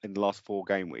in the last four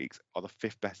game weeks are the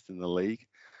fifth best in the league,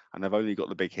 and they've only got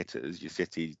the big hitters, your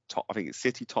City, I think it's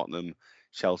City, Tottenham,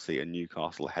 Chelsea, and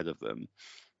Newcastle ahead of them.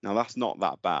 Now that's not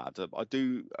that bad. I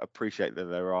do appreciate that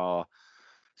there are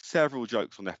several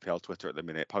jokes on FPL Twitter at the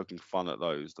minute poking fun at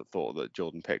those that thought that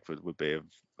Jordan Pickford would be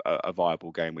a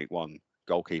viable game week one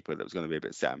goalkeeper that was going to be a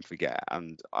bit set and forget.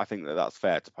 And I think that that's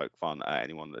fair to poke fun at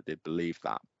anyone that did believe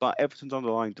that. But Everton's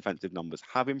underlying defensive numbers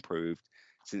have improved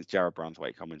since Jared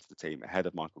Braithwaite come into the team ahead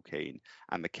of Michael Keane.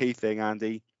 And the key thing,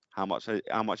 Andy, how much is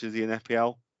he in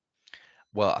FPL?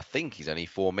 Well, I think he's only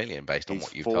 4 million based on He's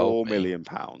what you've told me. £4 million.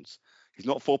 He's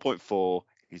not 4.4.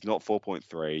 He's not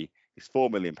 4.3. He's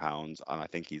 £4 million, and I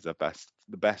think he's the best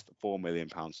 £4 million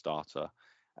starter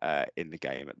in the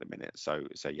game at the minute. So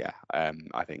yeah,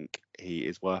 I think he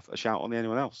is worth a shout on the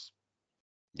anyone else.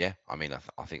 Yeah, I mean,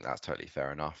 I think that's totally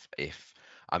fair enough. If,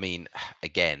 I mean,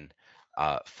 again,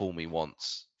 fool me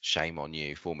once, shame on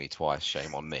you. Fool me twice,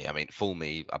 shame on me. I mean, fool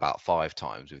me about 5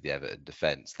 times with the Everton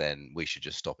defence, then we should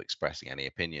just stop expressing any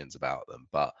opinions about them.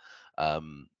 But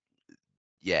um,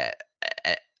 yeah,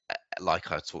 eh,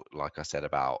 like I said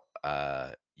about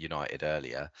United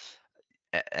earlier,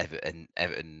 Everton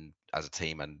as a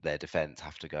team and their defence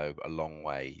have to go a long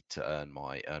way to earn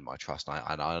my trust.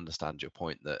 And I understand your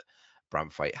point that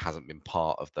Bramthwaite hasn't been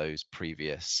part of those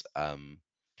previous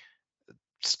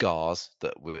scars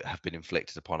that have been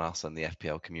inflicted upon us and the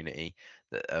FPL community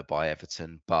that by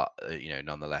Everton. But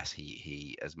nonetheless,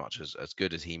 he as much as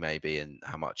good as he may be, and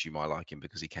how much you might like him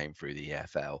because he came through the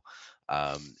EFL,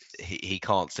 he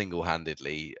can't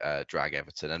single-handedly drag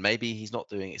Everton. And maybe he's not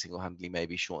doing it single-handedly.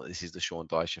 Maybe this is the Sean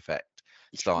Dyche effect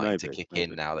starting to kick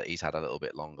in Maybe. now that he's had a little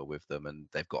bit longer with them, and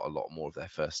they've got a lot more of their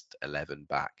first 11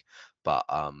 back. But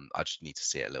I just need to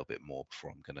see it a little bit more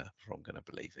before I'm gonna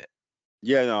believe it.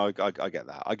 Yeah, no, I get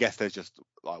that. I guess there's just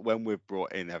like when we've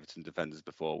brought in Everton defenders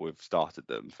before, we've started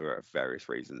them for various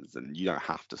reasons, and you don't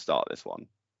have to start this one.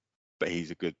 But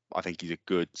I think he's a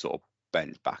good sort of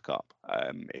bench backup.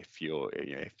 If you're,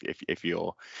 if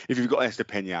you've got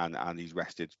Estepinian and he's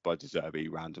rested by Deserbi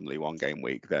randomly one game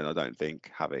week, then I don't think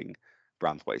having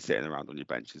Branthwaite sitting around on your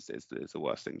bench is the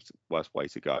worst way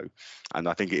to go. And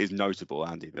I think it is notable,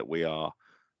 Andy, that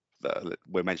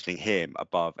we're mentioning him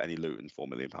above any Luton £4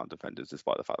 million defenders,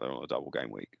 despite the fact they're on a double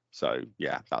game week. So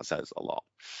yeah, that says a lot.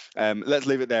 Let's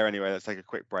leave it there anyway. Let's take a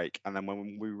quick break, and then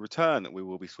when we return, we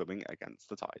will be swimming against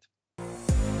the tide.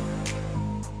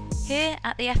 Here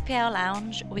at the FPL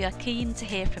Lounge, we are keen to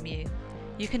hear from you.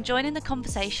 You can join in the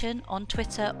conversation on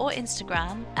Twitter or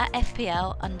Instagram at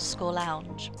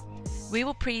FPL_lounge. We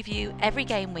will preview every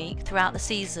game week throughout the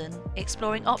season,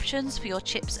 exploring options for your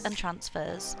chips and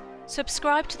transfers.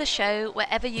 Subscribe to the show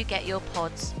wherever you get your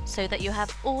pods so that you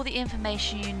have all the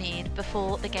information you need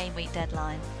before the game week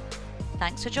deadline.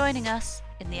 Thanks for joining us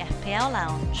in the FPL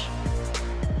Lounge.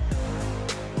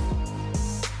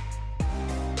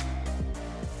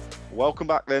 Welcome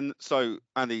back then. So,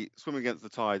 Andy, swimming against the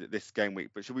tide this game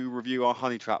week, but should we review our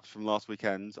honey traps from last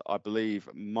weekend? I believe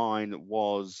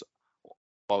yours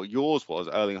was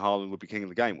Erling Haaland would be king of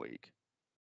the game week.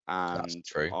 And that's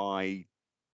true. I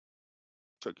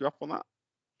took you up on that,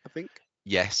 I think.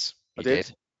 Yes, I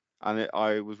did. And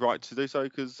I was right to do so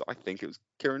because I think it was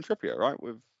Kieran Trippier, right?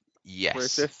 With 3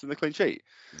 assists and the clean sheet.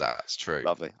 That's true.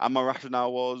 Lovely. And my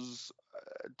rationale was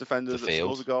defenders that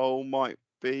scores a goal might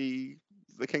be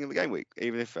the king of the game week,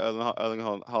 even if Erling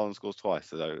Haaland scores twice.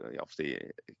 So obviously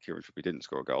Kieran Trippier didn't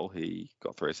score a goal; he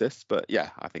got 3 assists. But yeah,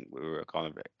 I think we were kind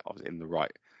of obviously in the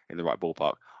right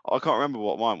ballpark. I can't remember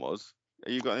what mine was.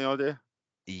 Have you got any idea?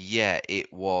 Yeah,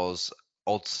 it was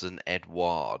Odsonne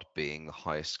Edouard being the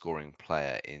highest scoring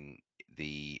player in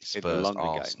the Spurs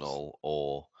Arsenal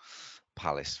or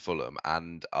Palace Fulham,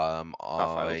 and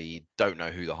I don't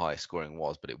know who the highest scoring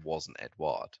was, but it wasn't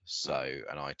Edouard. So,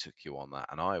 and I took you on that,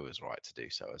 and I was right to do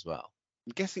so as well.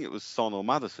 I'm guessing it was Son or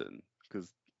Maddison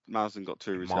because Maddison got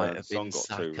 2 returns. Son got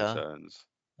Saka 2 returns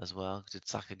as well. Did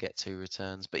Saka get 2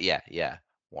 returns? But yeah,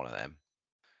 one of them.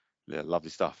 Yeah, lovely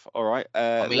stuff. All right,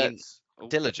 I mean,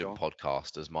 diligent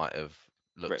podcasters might have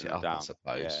looked it up, down. I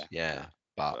suppose. Yeah.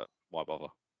 But why bother?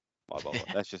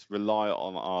 Let's just rely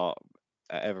on our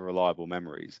ever reliable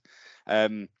memories.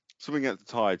 Swimming at the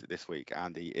tide this week,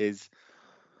 Andy,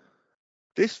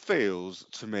 this feels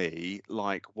to me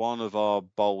like one of our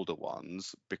bolder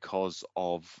ones because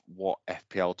of what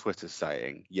FPL Twitter's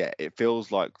saying. Yeah, it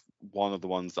feels like one of the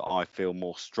ones that I feel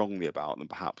more strongly about than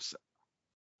perhaps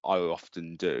I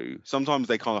often do. Sometimes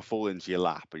they kind of fall into your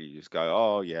lap and you just go,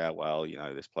 oh yeah, well,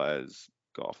 this player's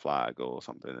got a flag or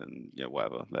something, and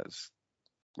whatever, let's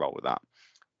roll with that.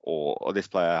 Or this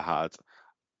player had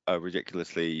a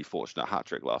ridiculously fortunate hat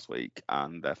trick last week,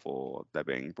 and therefore they're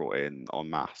being brought in en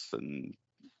masse, and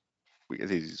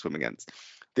it's easy to swim against.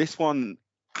 This one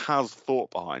has thought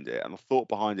behind it, and the thought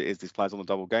behind it is this player's on a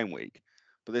double game week,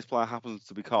 but this player happens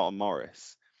to be Carlton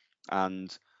Morris,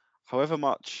 and however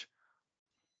much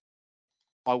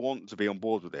I want to be on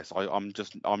board with this,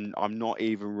 I'm not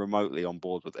even remotely on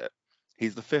board with it.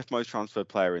 He's the 5th most transferred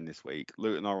player in this week.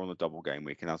 Luton are on a double game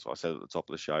week, and that's what I said at the top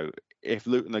of the show. If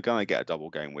Luton are going to get a double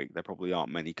game week, there probably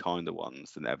aren't many kinder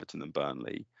ones than Everton and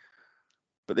Burnley.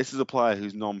 But this is a player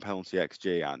whose non-penalty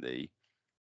XG, Andy,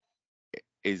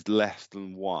 is less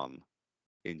than 1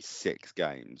 in 6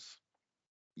 games.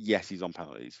 Yes, he's on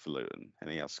penalties for Luton, and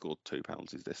he has scored 2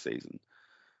 penalties this season.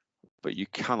 But you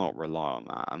cannot rely on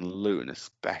that, and Luton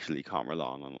especially can't rely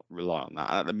on that.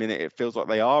 And at the minute, it feels like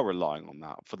they are relying on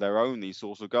that for their only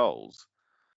source of goals.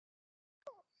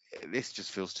 This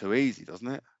just feels too easy, doesn't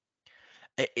it?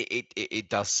 It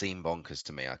does seem bonkers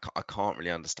to me. I can't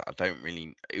really understand. I don't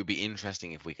really. It would be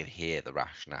interesting if we could hear the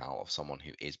rationale of someone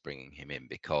who is bringing him in,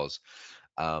 because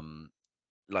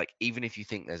like, even if you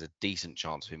think there's a decent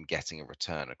chance of him getting a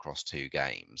return across 2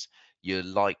 games, you're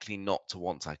likely not to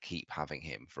want to keep having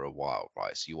him for a while,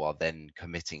 right? So you are then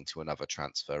committing to another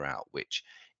transfer out, which,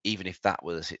 even if that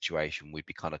were the situation, we'd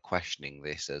be kind of questioning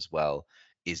this as well.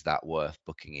 Is that worth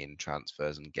booking in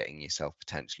transfers and getting yourself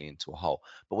potentially into a hole?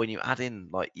 But when you add in,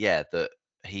 like, that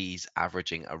he's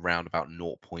averaging around about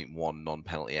 0.1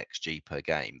 non-penalty XG per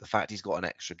game, the fact he's got an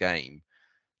extra game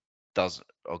does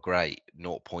a great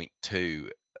 0.2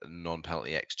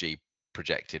 non-penalty XG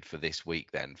projected for this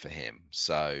week then for him.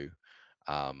 So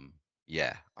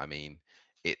yeah, I mean,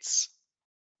 it's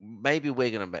maybe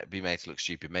we're going to be made to look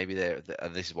stupid. Maybe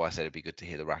this is why I said it'd be good to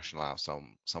hear the rationale of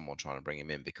someone trying to bring him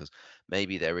in, because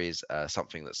maybe there is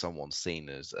something that someone's seen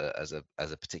as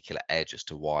a particular edge as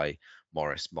to why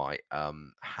Morris might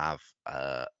have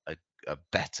a a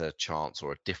better chance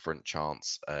or a different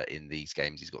chance in these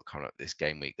games he's got coming up this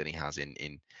game week than he has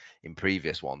in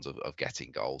previous ones of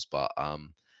getting goals. But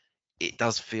it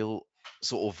does feel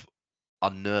sort of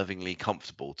unnervingly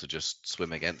comfortable to just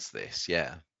swim against this.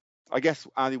 Yeah. I guess,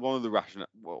 Andy,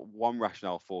 one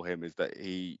rationale for him is that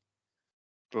he,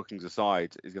 bookings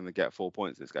aside, is going to get 4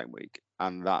 points this game week,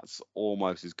 and that's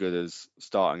almost as good as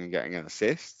starting and getting an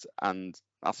assist, and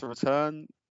that's a return.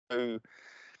 So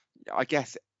I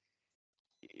guess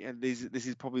this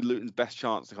is probably Luton's best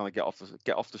chance to kind of get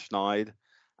off the schneid,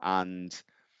 and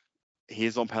he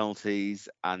is on penalties,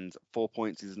 and 4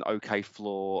 points is an okay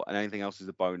floor, and anything else is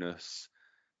a bonus.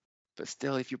 But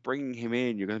still, if you're bringing him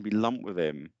in, you're going to be lumped with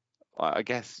him. I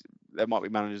guess there might be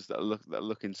managers that are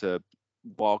looking to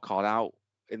wild card out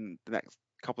in the next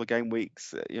couple of game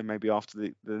weeks, maybe after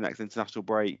the next international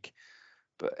break.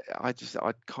 But I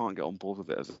can't get on board with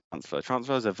it as a transfer.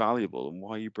 Transfers are valuable, and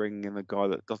why are you bringing in a guy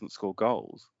that doesn't score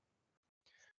goals?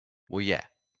 Well, yeah,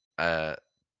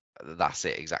 that's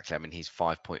it exactly. I mean, he's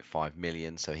 5.5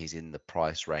 million, so he's in the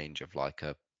price range of like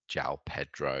a João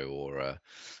Pedro or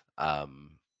a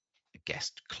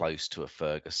guest close to a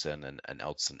Ferguson and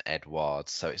Elson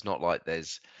Edwards. So it's not like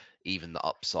there's even the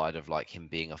upside of like him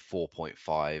being a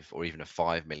 4.5 or even a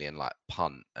 5 million like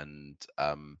punt, and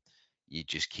you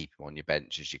just keep him on your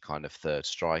bench as your kind of third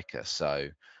striker. So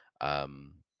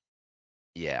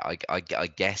yeah, I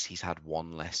guess he's had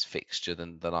one less fixture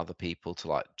than other people to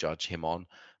like judge him on,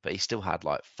 but he still had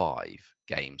like 5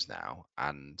 games now,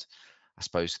 and I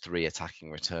suppose 3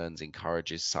 attacking returns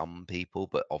encourages some people,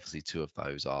 but obviously 2 of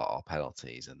those are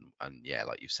penalties, and yeah,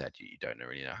 like you've said, you don't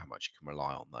really know how much you can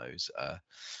rely on those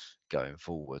going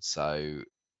forward. So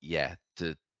yeah,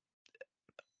 the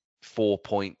 4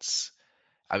 points.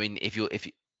 I mean, if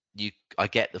I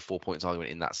get the 4 points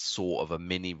argument in that sort of a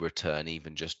mini return,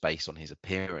 even just based on his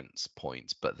appearance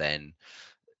points. But then,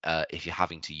 if you're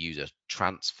having to use a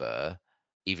transfer,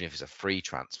 even if it's a free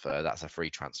transfer, that's a free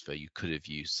transfer you could have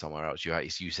used somewhere else. You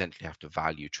essentially have to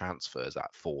value transfers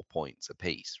at 4 points a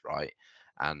piece, right?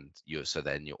 And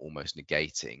then you're almost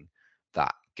negating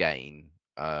that gain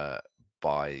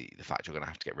by the fact you're going to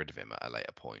have to get rid of him at a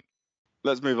later point.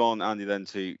 Let's move on, Andy, then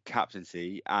to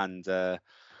captaincy, and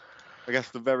I guess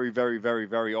the very, very, very,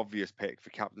 very obvious pick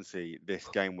for captaincy this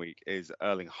game week is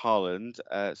Erling Haaland.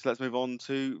 So let's move on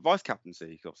to vice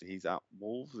captaincy. Obviously, he's at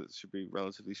Wolves. It should be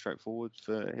relatively straightforward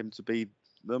for him to be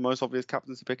the most obvious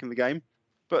captaincy pick in the game.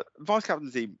 But vice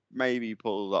captaincy maybe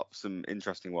pulls up some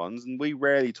interesting ones, and we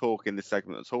rarely talk in this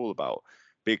segment at all about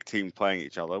big teams playing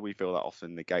each other. We feel that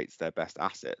often negates their best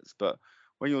assets. But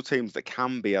when your teams that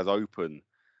can be as open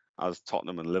as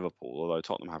Tottenham and Liverpool, although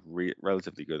Tottenham have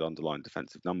relatively good underlying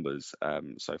defensive numbers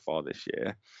so far this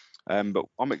year. But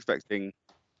I'm expecting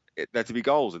there to be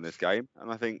goals in this game,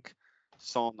 and I think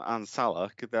Son and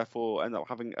Salah could therefore end up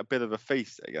having a bit of a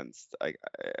feast against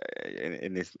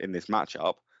in this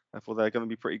matchup. Therefore, they're going to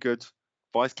be pretty good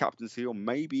vice captaincy, or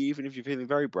maybe even if you're feeling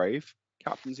very brave,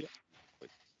 captaincy.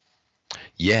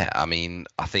 Yeah, I mean,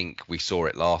 I think we saw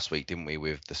it last week, didn't we,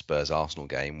 with the Spurs Arsenal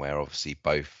game, where obviously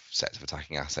both sets of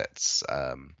attacking assets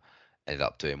ended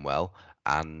up doing well,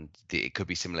 and it could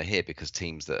be similar here because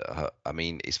teams that I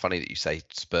mean, it's funny that you say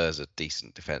Spurs are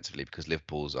decent defensively because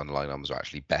Liverpool's underlying numbers are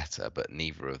actually better, but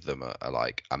neither of them are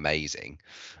like amazing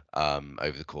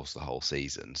over the course of the whole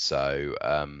season. So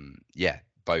yeah,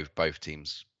 both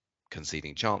teams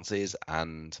conceding chances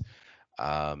and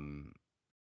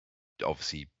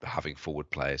obviously having forward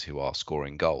players who are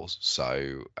scoring goals.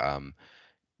 So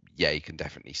yeah, you can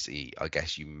definitely see. I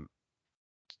guess you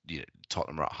know,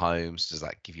 Tottenham are at home. So does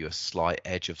that give you a slight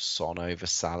edge of Son over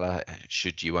Salah?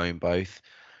 Should you own both?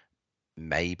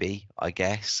 Maybe, I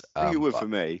guess. I think it would for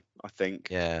me. I think.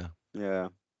 Yeah. I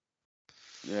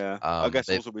guess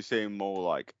also we're seeing more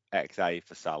like XA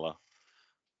for Salah,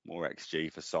 more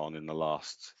XG for Son in the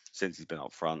last since he's been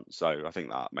up front. So I think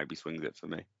that maybe swings it for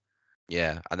me.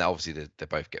 Yeah, and obviously they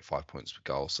both get 5 points per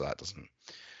goal, so that doesn't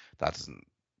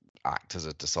act as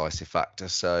a decisive factor.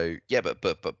 So yeah, but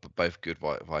both good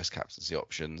vice captaincy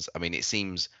options. I mean, it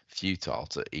seems futile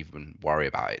to even worry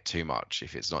about it too much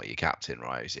if it's not your captain,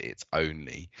 right? It's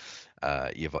only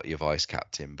your vice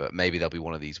captain. But maybe there'll be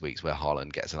one of these weeks where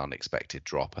Haaland gets an unexpected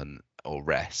drop or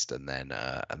rest, and then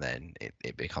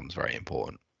it becomes very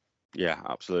important. Yeah,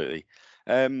 absolutely.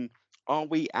 Are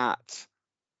we at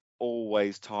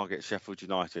always target Sheffield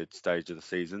United stage of the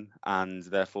season, and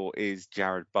therefore is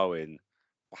Jared Bowen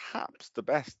perhaps the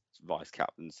best vice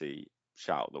captaincy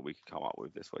shout that we could come up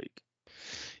with this week?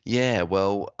 Yeah,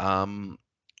 well, I'm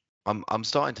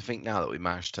starting to think now that we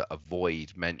managed to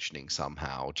avoid mentioning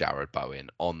somehow Jared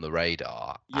Bowen on the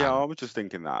radar. Yeah, I was just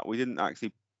thinking that we didn't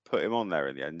actually put him on there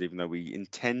in the end, even though we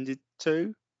intended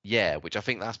to. Yeah, which I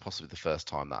think that's possibly the first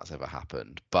time that's ever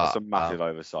happened. That's But a massive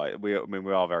oversight. I mean,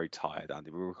 we are very tired, Andy.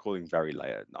 We're recording very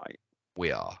late at night.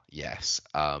 we are, yes.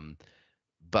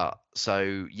 But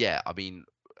so yeah, I mean,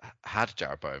 had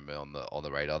Jared Bowman on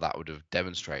the radar, that would have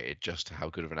demonstrated just how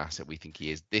good of an asset we think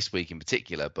he is this week in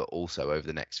particular, but also over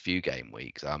the next few game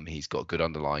weeks. He's got good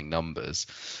underlying numbers.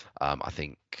 I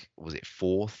think, was it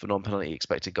fourth for non-penalty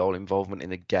expected goal involvement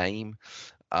in the game?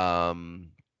 Or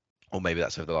maybe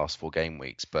that's over the last 4 game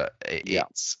weeks, but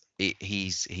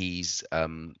he's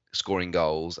scoring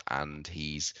goals, and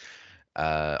he's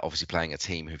obviously playing a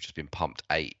team who've just been pumped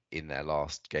 8 in their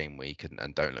last game week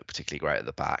and don't look particularly great at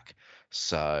the back.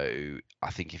 So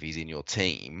I think if he's in your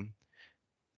team,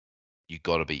 you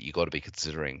got to be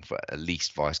considering for at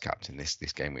least vice captain this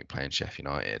game week playing Sheffield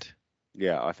United.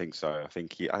 Yeah, I think so. I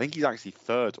think he's actually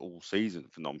third all season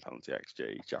for non-penalty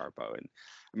XG, Jared Bowen.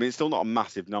 I mean, it's still not a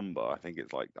massive number. I think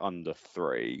it's like under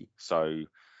 3. So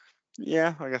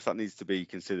yeah, I guess that needs to be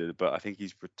considered. But I think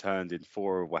he's returned in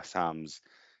 4 of West Ham's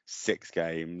 6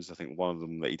 games. I think one of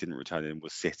them that he didn't return in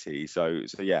was City. So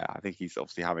yeah, I think he's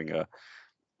obviously having a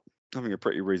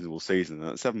pretty reasonable season.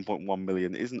 And at 7.1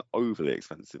 million isn't overly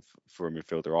expensive for a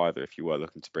midfielder either. If you were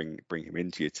looking to bring him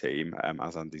into your team,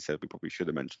 as Andy said, we probably should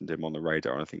have mentioned him on the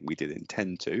radar, and I think we did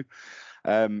intend to.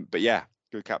 But yeah,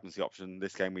 good captaincy option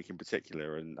this game week in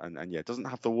particular, and yeah, it doesn't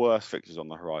have the worst fixtures on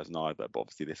the horizon either. But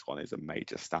obviously this one is a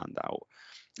major standout.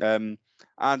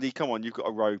 Andy, come on, you've got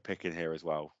a rogue pick in here as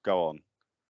well. Go on,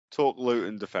 talk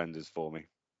Luton defenders for me.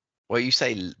 Well, you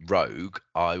say rogue,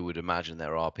 I would imagine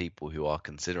there are people who are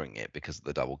considering it because of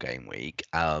the double game week.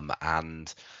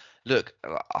 And look,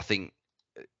 I think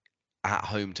at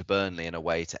home to Burnley and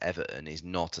away to Everton is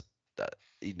not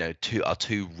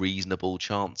two reasonable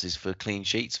chances for clean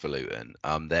sheets for Luton.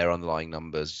 Their underlying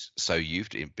numbers, so you've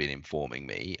been informing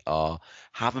me,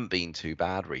 haven't been too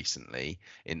bad recently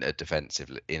in a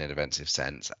defensive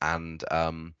sense, and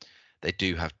they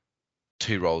do have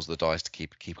 2 rolls of the dice to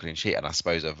keep a clean sheet, and I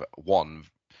suppose of one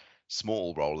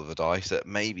small roll of the dice at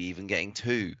maybe even getting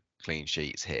 2 clean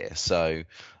sheets here. So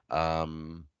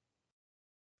I'm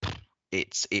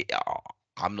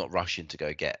not rushing to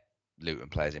go get Luton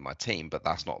players in my team, but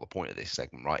that's not the point of this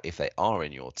segment, right? If they are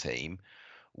in your team,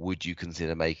 would you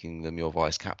consider making them your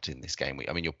vice captain this game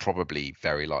week? I mean, you're probably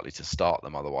very likely to start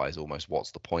them. Otherwise, almost what's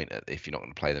the point if you're not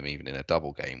going to play them even in a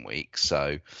double game week?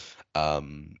 So,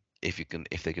 if you're going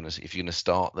to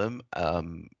start them,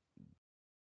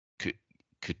 could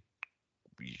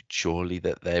surely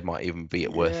that there might even be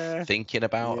worth thinking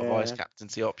about a vice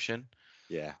captaincy option.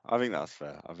 Yeah, I think that's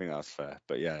fair.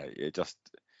 But yeah, it just,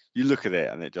 you look at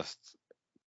it and it just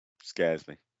scares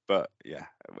me. But yeah,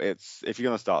 it's, if you're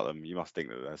going to start them, you must think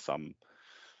that there's some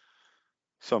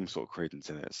sort of credence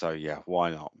in it. So yeah,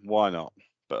 why not?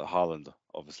 But Haaland,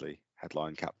 obviously,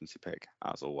 headline captaincy pick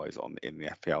as always in the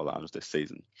FPL Lounge this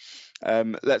season.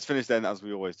 Let's finish then, as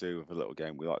we always do, with a little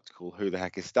game we like to call Who the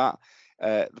Heck is Stat?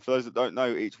 For those that don't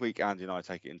know, each week Andy and I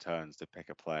take it in turns to pick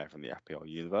a player from the FPL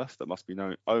universe that must be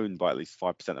owned by at least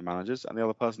 5% of managers, and the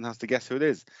other person has to guess who it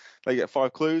is. They get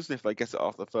 5 clues, and if they guess it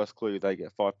after the first clue, they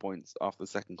get 5 points. After the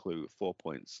second clue, 4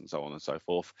 points, and so on and so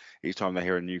forth. Each time they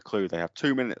hear a new clue, they have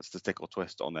 2 minutes to stick or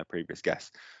twist on their previous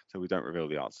guess. So we don't reveal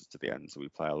the answers to the end, so we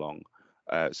play along.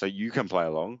 So you can play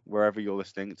along wherever you're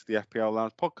listening to the FPL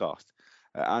Lounge podcast.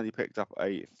 Andy picked up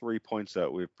a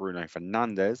 3-pointer with Bruno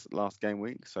Fernandes last game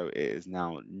week, so it is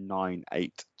now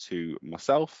 9-8 to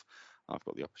myself. I've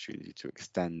got the opportunity to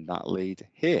extend that lead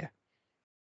here.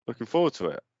 Looking forward to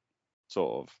it.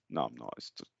 Sort of. No, I'm not. It's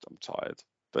just, I'm tired.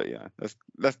 But yeah, let's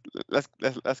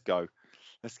go.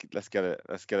 Let's get it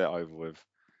over with,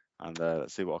 and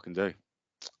let's see what I can do.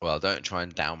 Well, don't try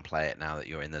and downplay it now that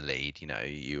you're in the lead. You know,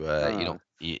 you're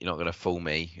not going to fool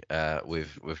me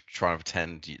with trying to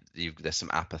pretend there's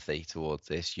some apathy towards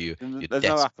this. There's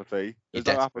no apathy. There's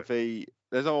no apathy.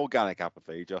 There's no organic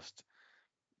apathy. Just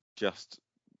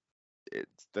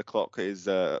it's, the clock is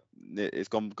it's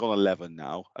gone 11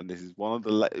 now, and this is one of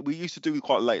the we used to do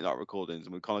quite late night recordings,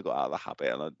 and we kind of got out of the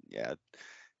habit. And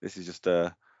this is just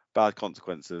a bad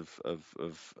consequence of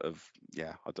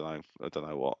yeah, I don't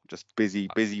know what, just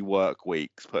busy work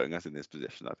weeks putting us in this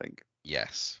position, I think.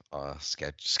 Yes,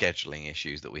 scheduling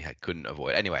issues that we couldn't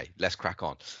avoid. Anyway, let's crack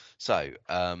on. So,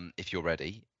 if you're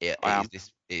ready, it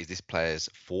is this player's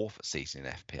 4th season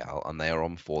in FPL, and they are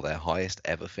on for their highest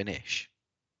ever finish.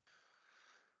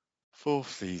 4th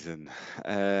season.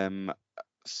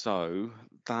 So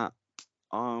that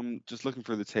I'm just looking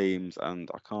through the teams,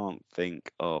 and I can't think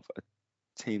of a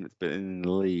team that's been in the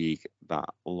league that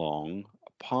long,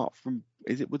 apart from,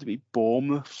 would it be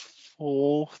Bournemouth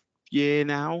 4th year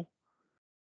now.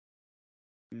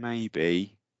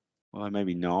 Maybe. Well,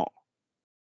 maybe not.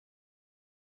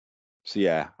 So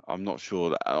yeah, I'm not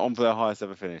sure. That, on for their highest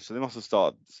ever finish. So they must have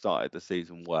started the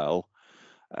season well.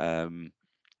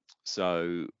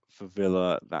 So for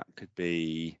Villa, that could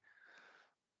be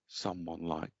someone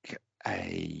like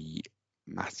a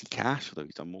Matty Cash, although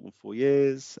he's done more than 4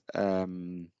 years.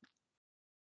 Don't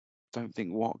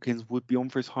think Watkins would be on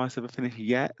for his highest ever finish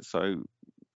yet. So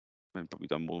probably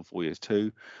done more than 4 years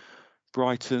too.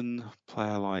 Brighton,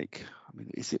 player like, I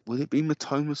mean, will it be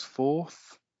Matoma's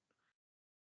fourth?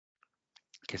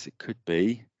 I guess it could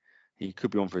be. He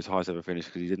could be on for his highest ever finish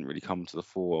because he didn't really come to the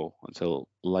fore until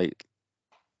later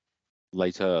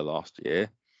last year.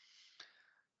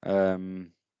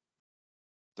 Don't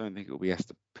think it will be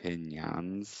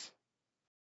Estepinians.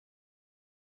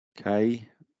 Okay.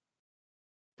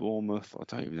 Bournemouth, I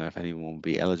don't even know if anyone will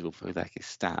be eligible for Hideki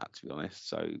stat, to be honest.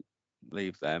 So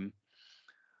leave them.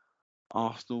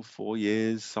 Arsenal, 4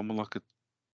 years. Someone like a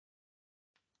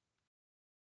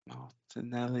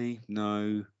Martinelli,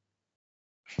 no.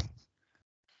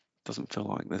 Doesn't feel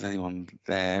like there's anyone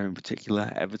there in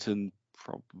particular. Everton,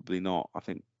 probably not. I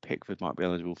think Pickford might be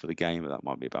eligible for the game, but that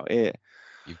might be about it.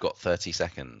 You've got 30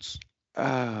 seconds.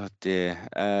 Oh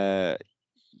dear.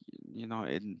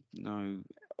 United, no.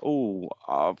 Oh,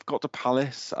 I've got the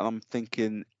Palace, and I'm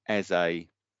thinking Eze.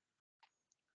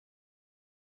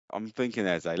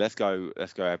 Let's go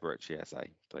Eberechi Eze,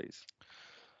 please.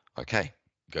 Okay,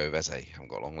 go with Eze. Haven't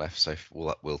got long left, so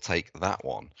we'll take that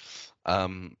one.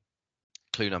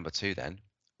 Clue number 2 then.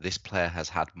 This player has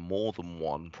had more than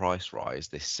one price rise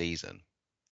this season.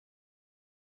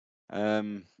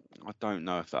 I don't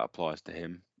know if that applies to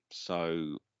him.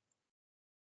 So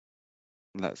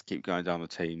let's keep going down the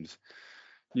teams.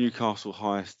 Newcastle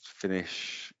highest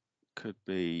finish could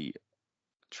be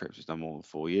Trips has done more than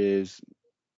 4 years.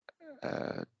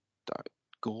 Anthony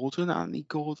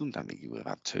Gordon. Don't think he would have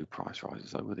had 2 price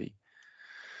rises though, would he?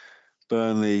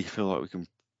 Burnley, feel like we can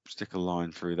stick a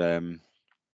line through them.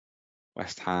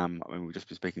 West Ham, I mean, we've just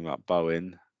been speaking about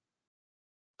Bowen,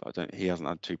 but he hasn't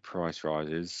had 2 price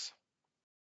rises.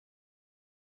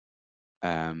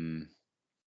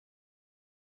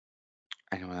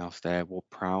 Anyone else there?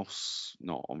 Ward-Prowse,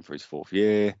 not on for his 4th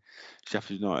year.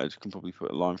 Sheffield United can probably put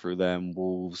a line through them.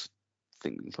 Wolves,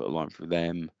 think we can put a line through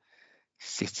them.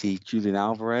 City, Julian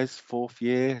Alvarez, 4th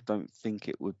year. Don't think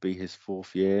it would be his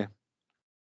 4th year.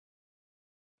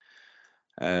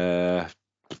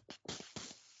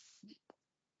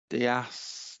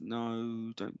 Diaz,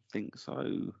 no, don't think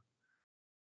so.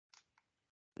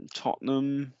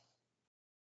 Tottenham,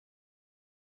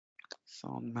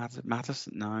 Son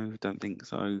Madison, no, don't think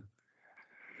so.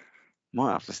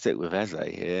 Might have to stick with Eze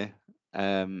here.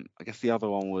 I guess the other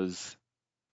one was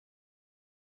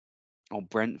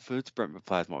Brentford. Brentford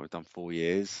players might have done 4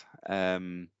 years.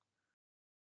 Buemo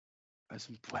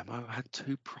had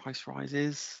 2 price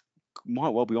rises. Might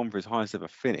well be on for his highest ever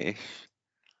finish.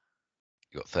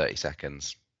 You've got 30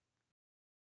 seconds.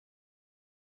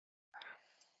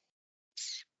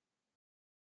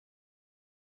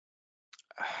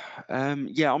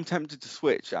 Yeah, I'm tempted to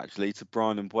switch actually to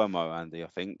Brian and Buemo, Andy, I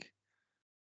think.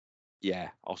 Yeah,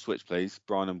 I'll switch, please.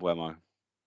 Brian and Buemo.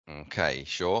 Okay,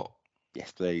 sure.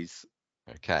 Yes, please.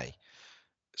 Okay,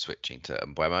 switching to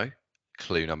Mbeumo.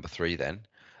 Clue number 3 then.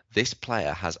 This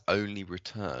player has only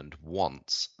returned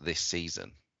once this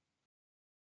season.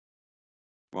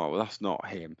 Right, well, that's not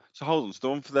him. So hold on,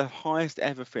 Storm, for their highest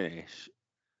ever finish,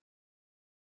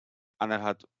 and they've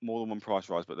had more than 1 price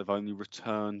rise, but they've only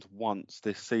returned once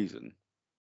this season.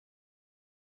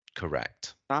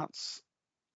 Correct. That's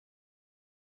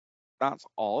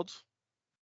odd,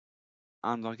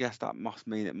 and I guess that must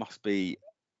mean it must be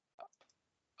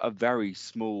a very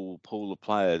small pool of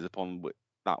players upon which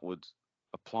that would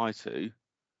apply to.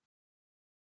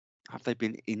 Have they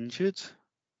been injured?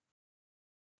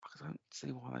 I don't see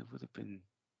why they would have been.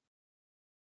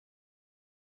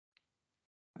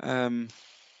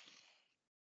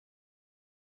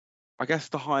 I guess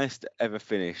the highest ever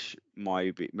finish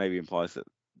maybe implies that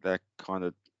they're kind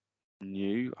of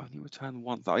new. Only returned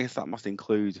once. I guess that must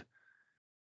include.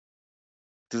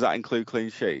 Does that include clean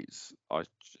sheets? I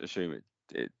assume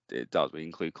it does. We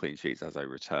include clean sheets as a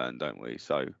return, don't we?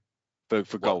 So for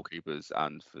goalkeepers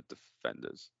and for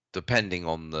defenders. Depending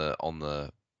on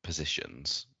the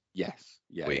positions. Yes.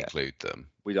 Yeah. We include them.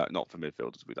 We don't. Not for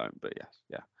midfielders. We don't. But yes.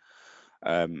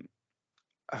 Yeah.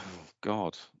 Oh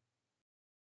God.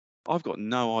 I've got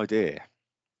no idea.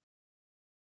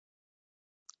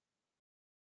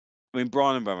 I mean,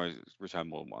 Brian Mbeumo's returned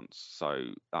more than once,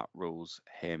 so that rules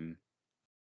him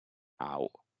out.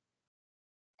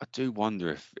 I do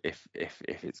wonder if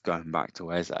it's going back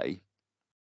to Eze.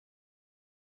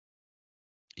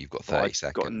 You've got But 30 I've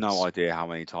seconds. got no idea how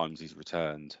many times he's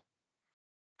returned.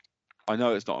 I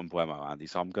know it's not Mbuemo, Andy,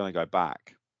 so I'm going to go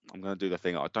back. I'm going to do the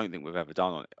thing I don't think we've ever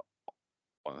done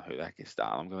on Who the Heck Is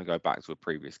Stan. I'm going to go back to a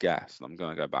previous guest, and I'm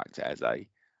going to go back to Eze,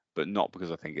 but not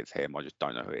because I think it's him. I just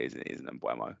don't know who it is, and it isn't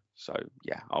Mbuemo. So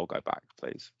yeah, I'll go back,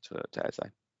 please, to Eze.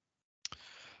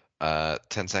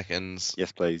 10 seconds.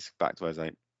 Yes, please. Back to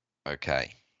Eze.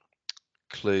 Okay.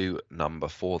 Clue number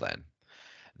 4 then.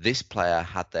 This player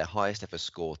had their highest ever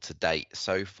score to date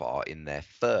so far in their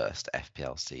first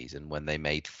FPL season when they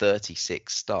made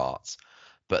 36 starts,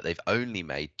 but they've only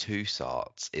made 2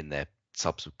 starts in their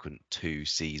subsequent 2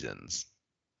 seasons.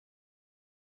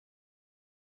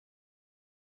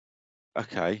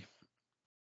 Okay.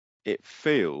 It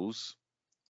feels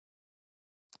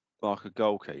like a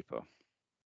goalkeeper.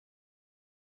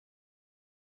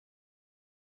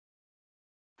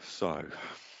 So,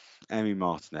 Emi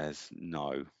Martinez,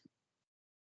 no.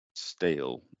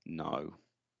 Steele, no.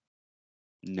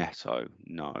 Neto,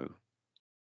 no.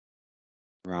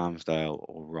 Ramsdale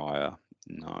or Raya,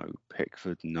 no.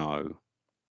 Pickford, no.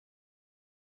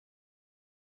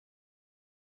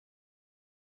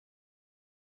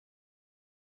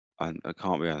 And it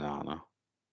can't be Onana.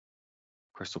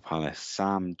 Crystal Palace,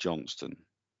 Sam Johnston.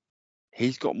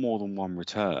 He's got more than one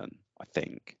return, I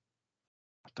think.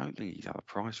 I don't think he's had a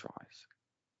price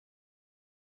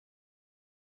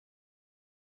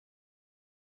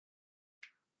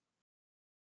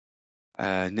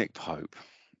rise. Nick Pope,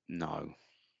 no.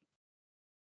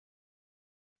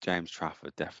 James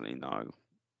Trafford, definitely no.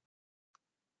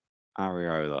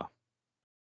 Areola.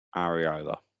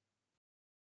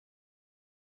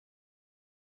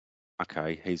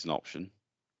 Okay, he's an option.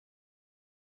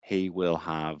 He will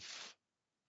have.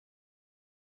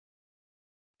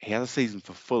 He had a season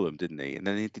for Fulham, didn't he? And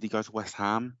then did he go to West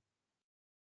Ham?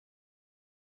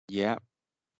 Yeah.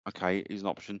 Okay, he's an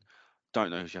option. Don't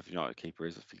know who Sheffield United keeper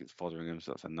is. I think it's Fotheringham,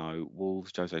 so that's a no.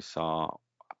 Wolves, Jose Sarr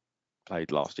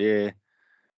played last year.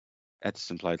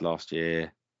 Edison played last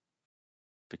year.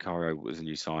 Vicario was a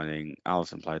new signing.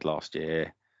 Allison played last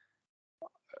year.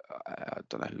 I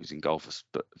don't know who's in goal for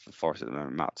Forest at the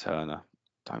moment. Matt Turner.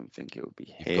 Don't think it would be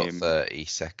him. You've got 30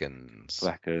 seconds.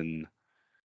 Flecken.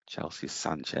 Chelsea's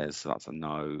Sanchez, so that's a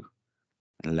no.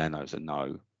 And Leno's a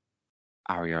no.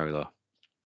 Areola.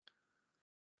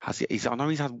 I know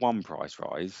he's had one price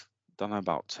rise. Don't know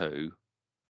about 2.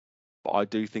 But I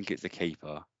do think it's a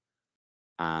keeper.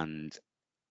 And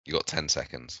You got 10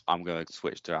 seconds. I'm going to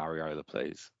switch to Areola,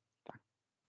 please.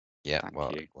 Yeah, Thank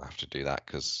well, you. we'll have to do that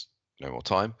because no more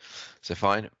time. So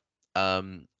fine.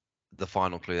 The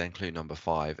final clue then, clue number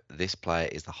 5. This player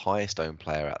is the highest owned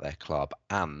player at their club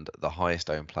and the highest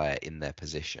owned player in their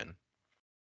position.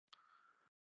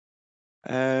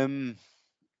 I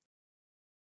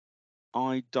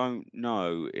don't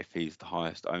know if he's the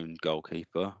highest owned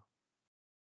goalkeeper.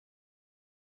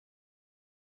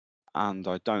 And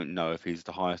I don't know if he's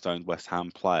the highest owned West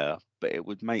Ham player, but it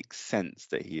would make sense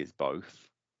that he is both.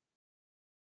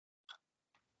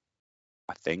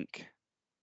 I think.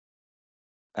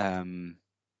 Highest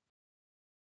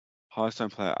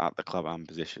owned player at the club and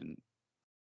position.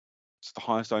 So the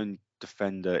highest owned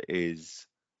defender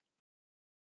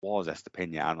was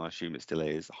Estepinian, and I assume it still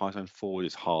is. The highest owned forward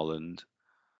is Haaland.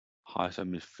 Highest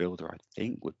owned midfielder, I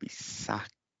think, would be Saka.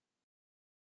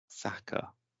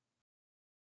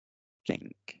 I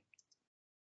think.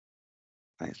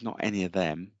 And it's not any of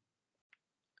them.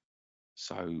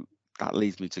 So that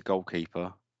leads me to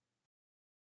goalkeeper.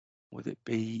 Would it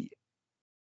be?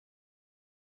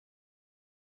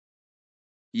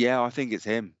 Yeah, I think it's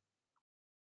him.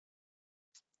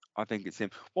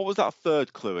 What was that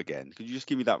third clue again? Could you just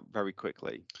give me that very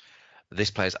quickly? This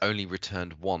player's only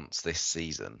returned once this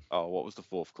season. Oh, what was the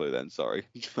fourth clue then? Sorry.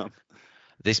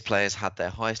 This player's had their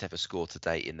highest ever score to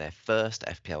date in their first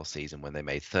FPL season when they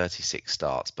made 36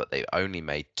 starts, but they only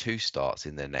made 2 starts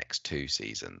in their next 2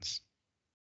 seasons.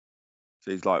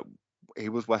 So he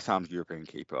was West Ham's European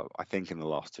keeper, I think, in the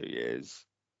last 2 years.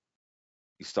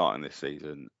 He's starting this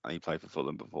season, and he played for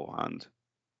Fulham beforehand.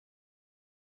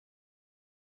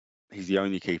 He's the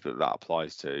only keeper that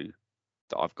applies to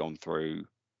that I've gone through.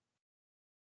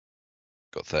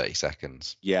 Got 30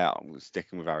 seconds. Yeah, I'm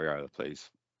sticking with Areola, please.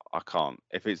 I can't.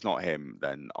 If it's not him,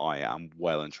 then I am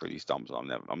well and truly stumped. I'm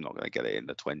not going to get it in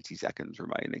the 20 seconds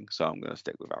remaining. So I'm going to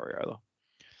stick with Areola.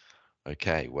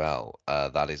 Okay, well,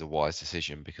 that is a wise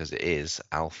decision because it is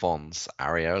Alphonse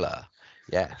Areola.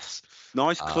 Yes.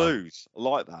 Nice clues. I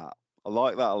like that. I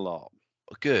like that a lot.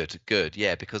 Good.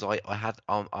 Yeah, because I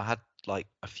had like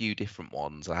a few different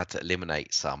ones. I had to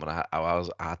eliminate some, and I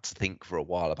had to think for a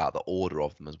while about the order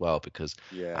of them as well, because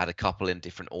I Yeah. had a couple in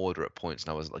different order at points,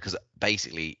 and I was like, because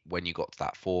basically when you got to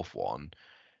that fourth one,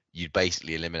 you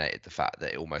basically eliminated the fact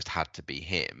that it almost had to be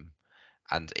him.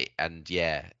 And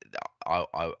yeah,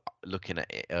 I looking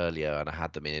at it earlier, and I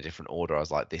had them in a different order. I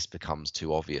was like, this becomes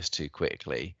too obvious too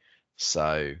quickly.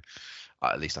 So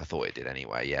at least I thought it did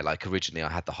anyway. Yeah, like originally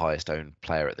I had the highest owned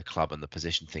player at the club, and the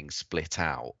position thing split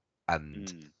out.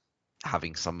 And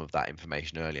having some of that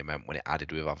information earlier meant when it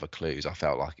added with other clues, I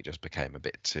felt like it just became a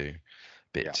bit too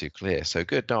clear. So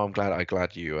good. No, I'm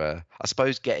glad you. I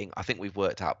suppose I think we've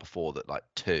worked out before that like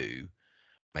 2,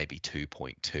 maybe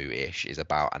 2.2 ish is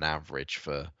about an average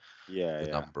for the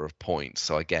number of points.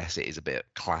 So I guess it is a bit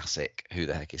classic. Who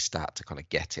the heck is stat to kind of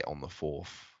get it on the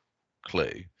fourth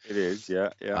clue? It is.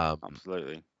 Yeah.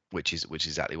 Absolutely. Which is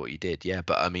exactly what you did. Yeah,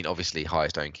 but I mean, obviously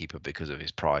highest owned keeper because of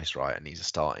his price, right? And he's a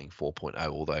starting 4.0,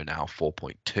 although now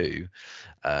 4.2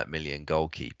 million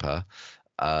goalkeeper.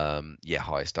 Yeah,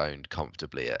 highest owned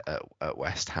comfortably at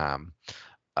West Ham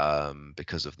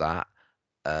because of that.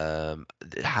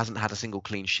 Hasn't had a single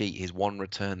clean sheet. His one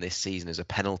return this season is a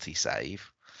penalty save.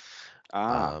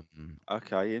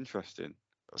 Okay, interesting.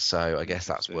 So I guess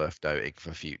that's worth noting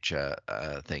for future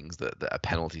things that a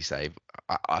penalty save.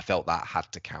 I felt that had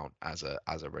to count as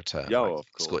a return. Yeah, like,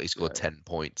 of course. He scored 10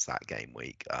 points that game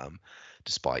week,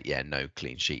 despite no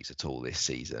clean sheets at all this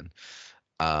season.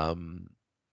 And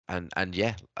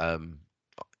yeah,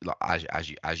 like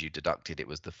as you deducted, it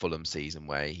was the Fulham season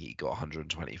where he got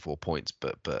 124 points,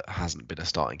 but hasn't been a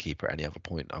starting keeper at any other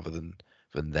point other than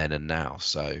then and now.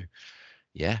 So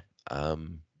yeah,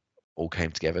 all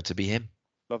came together to be him.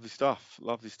 Lovely stuff.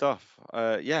 Lovely stuff.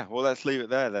 Yeah, well, let's leave it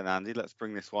there then, Andy. Let's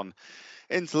bring this one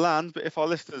into land. But if our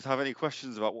listeners have any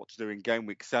questions about what to do in game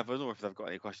week 7, or if they've got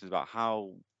any questions about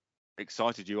how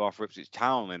excited you are for Ipswich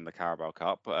Town in the Carabao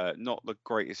Cup, not the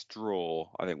greatest draw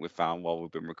I think we've found while we've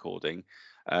been recording.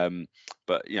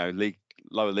 But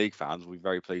lower league fans will be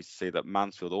very pleased to see that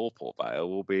Mansfield or Port Vale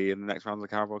will be in the next round of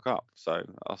the Carabao Cup. So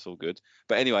that's all good.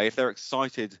 But anyway, if they're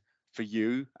excited for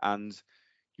you and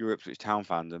your Ipswich Town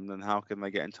fandom, then how can they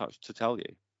get in touch to tell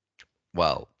you?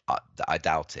 Well, I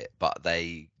doubt it, but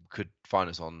they could find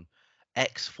us on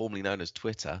X, formerly known as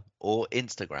Twitter, or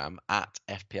Instagram at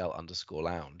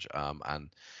FPL_lounge. And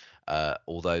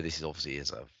although this is obviously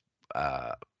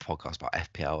a podcast about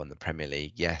FPL and the Premier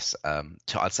League, yes,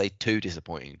 I'd say 2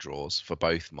 disappointing draws for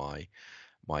both my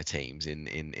teams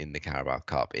in the Carabao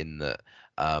Cup. In that,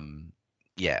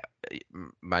 yeah,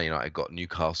 Man United got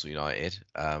Newcastle United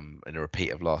in a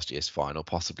repeat of last year's final,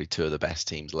 possibly 2 of the best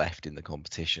teams left in the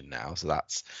competition now. So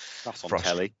that's on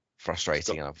telly.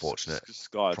 Frustrating and unfortunate.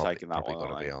 Sky are taking that probably one.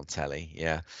 Got to be on telly,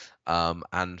 yeah.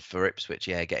 And for Ipswich,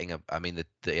 yeah, getting the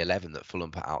 11 that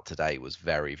Fulham put out today was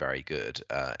very, very good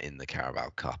in the Carabao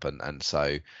Cup, and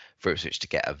so for Ipswich to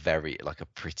get a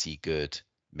pretty good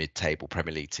mid-table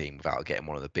Premier League team without getting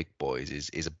one of the big boys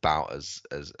is about as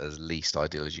least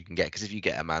ideal as you can get. Because if you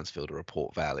get a Mansfield or a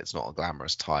Port Vale, it's not a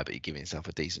glamorous tie, but you're giving yourself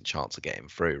a decent chance of getting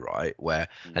through, right?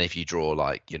 And if you draw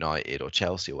like United or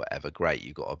Chelsea or whatever, great,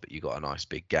 you got a nice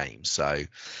big game. So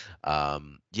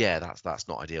yeah, that's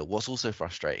not ideal. What's also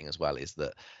frustrating as well is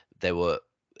that there were,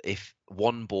 if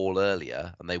one ball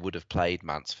earlier and they would have played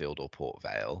Mansfield or Port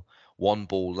Vale, one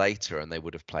ball later and they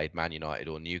would have played Man United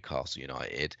or Newcastle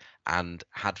United, and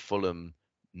had Fulham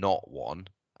not won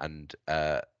and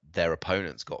their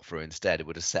opponents got through instead, it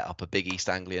would have set up a big East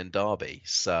Anglian derby.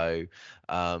 So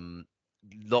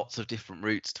lots of different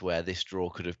routes to where this draw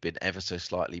could have been ever so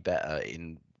slightly better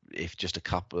if just a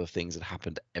couple of things had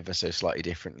happened ever so slightly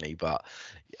differently. But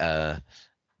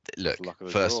look,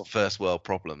 first world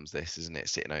problems, this, isn't it?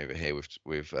 Sitting over here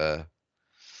with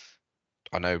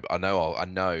I know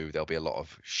there'll be a lot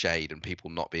of shade and people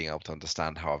not being able to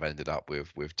understand how I've ended up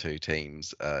with 2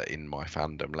 teams in my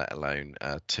fandom, let alone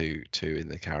two in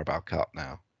the Carabao Cup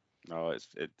now. No,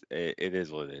 it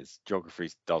is what it is. Geography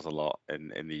does a lot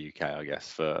in the UK, I guess,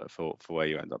 for where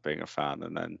you end up being a fan,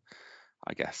 and then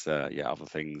I guess other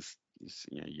things,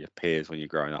 your peers when you're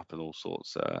growing up and all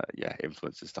sorts,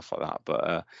 influences, stuff like that.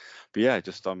 But yeah,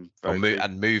 just I'm very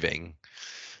and moving.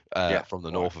 From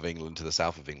the north of England to the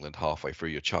south of England halfway through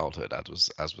your childhood,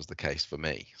 as was the case for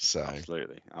me. So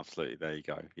absolutely, there you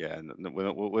go. Yeah, and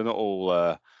we're not all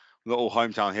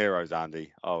hometown heroes,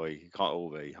 Andy, are we? You can't all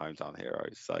be hometown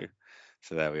heroes. So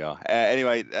So there we are.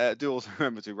 Anyway, do also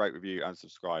remember to rate, review, and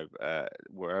subscribe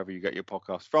wherever you get your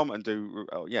podcast from, and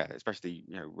especially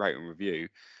rate and review,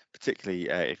 particularly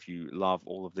if you love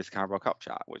all of this Carabao Cup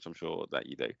chat, which I'm sure that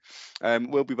you do.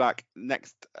 We'll be back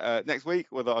next week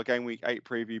with our Game Week 8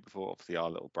 preview before obviously our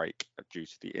little break due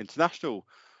to the international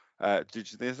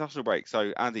break.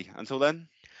 So Andy, until then,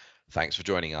 thanks for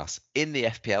joining us in the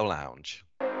FPL Lounge.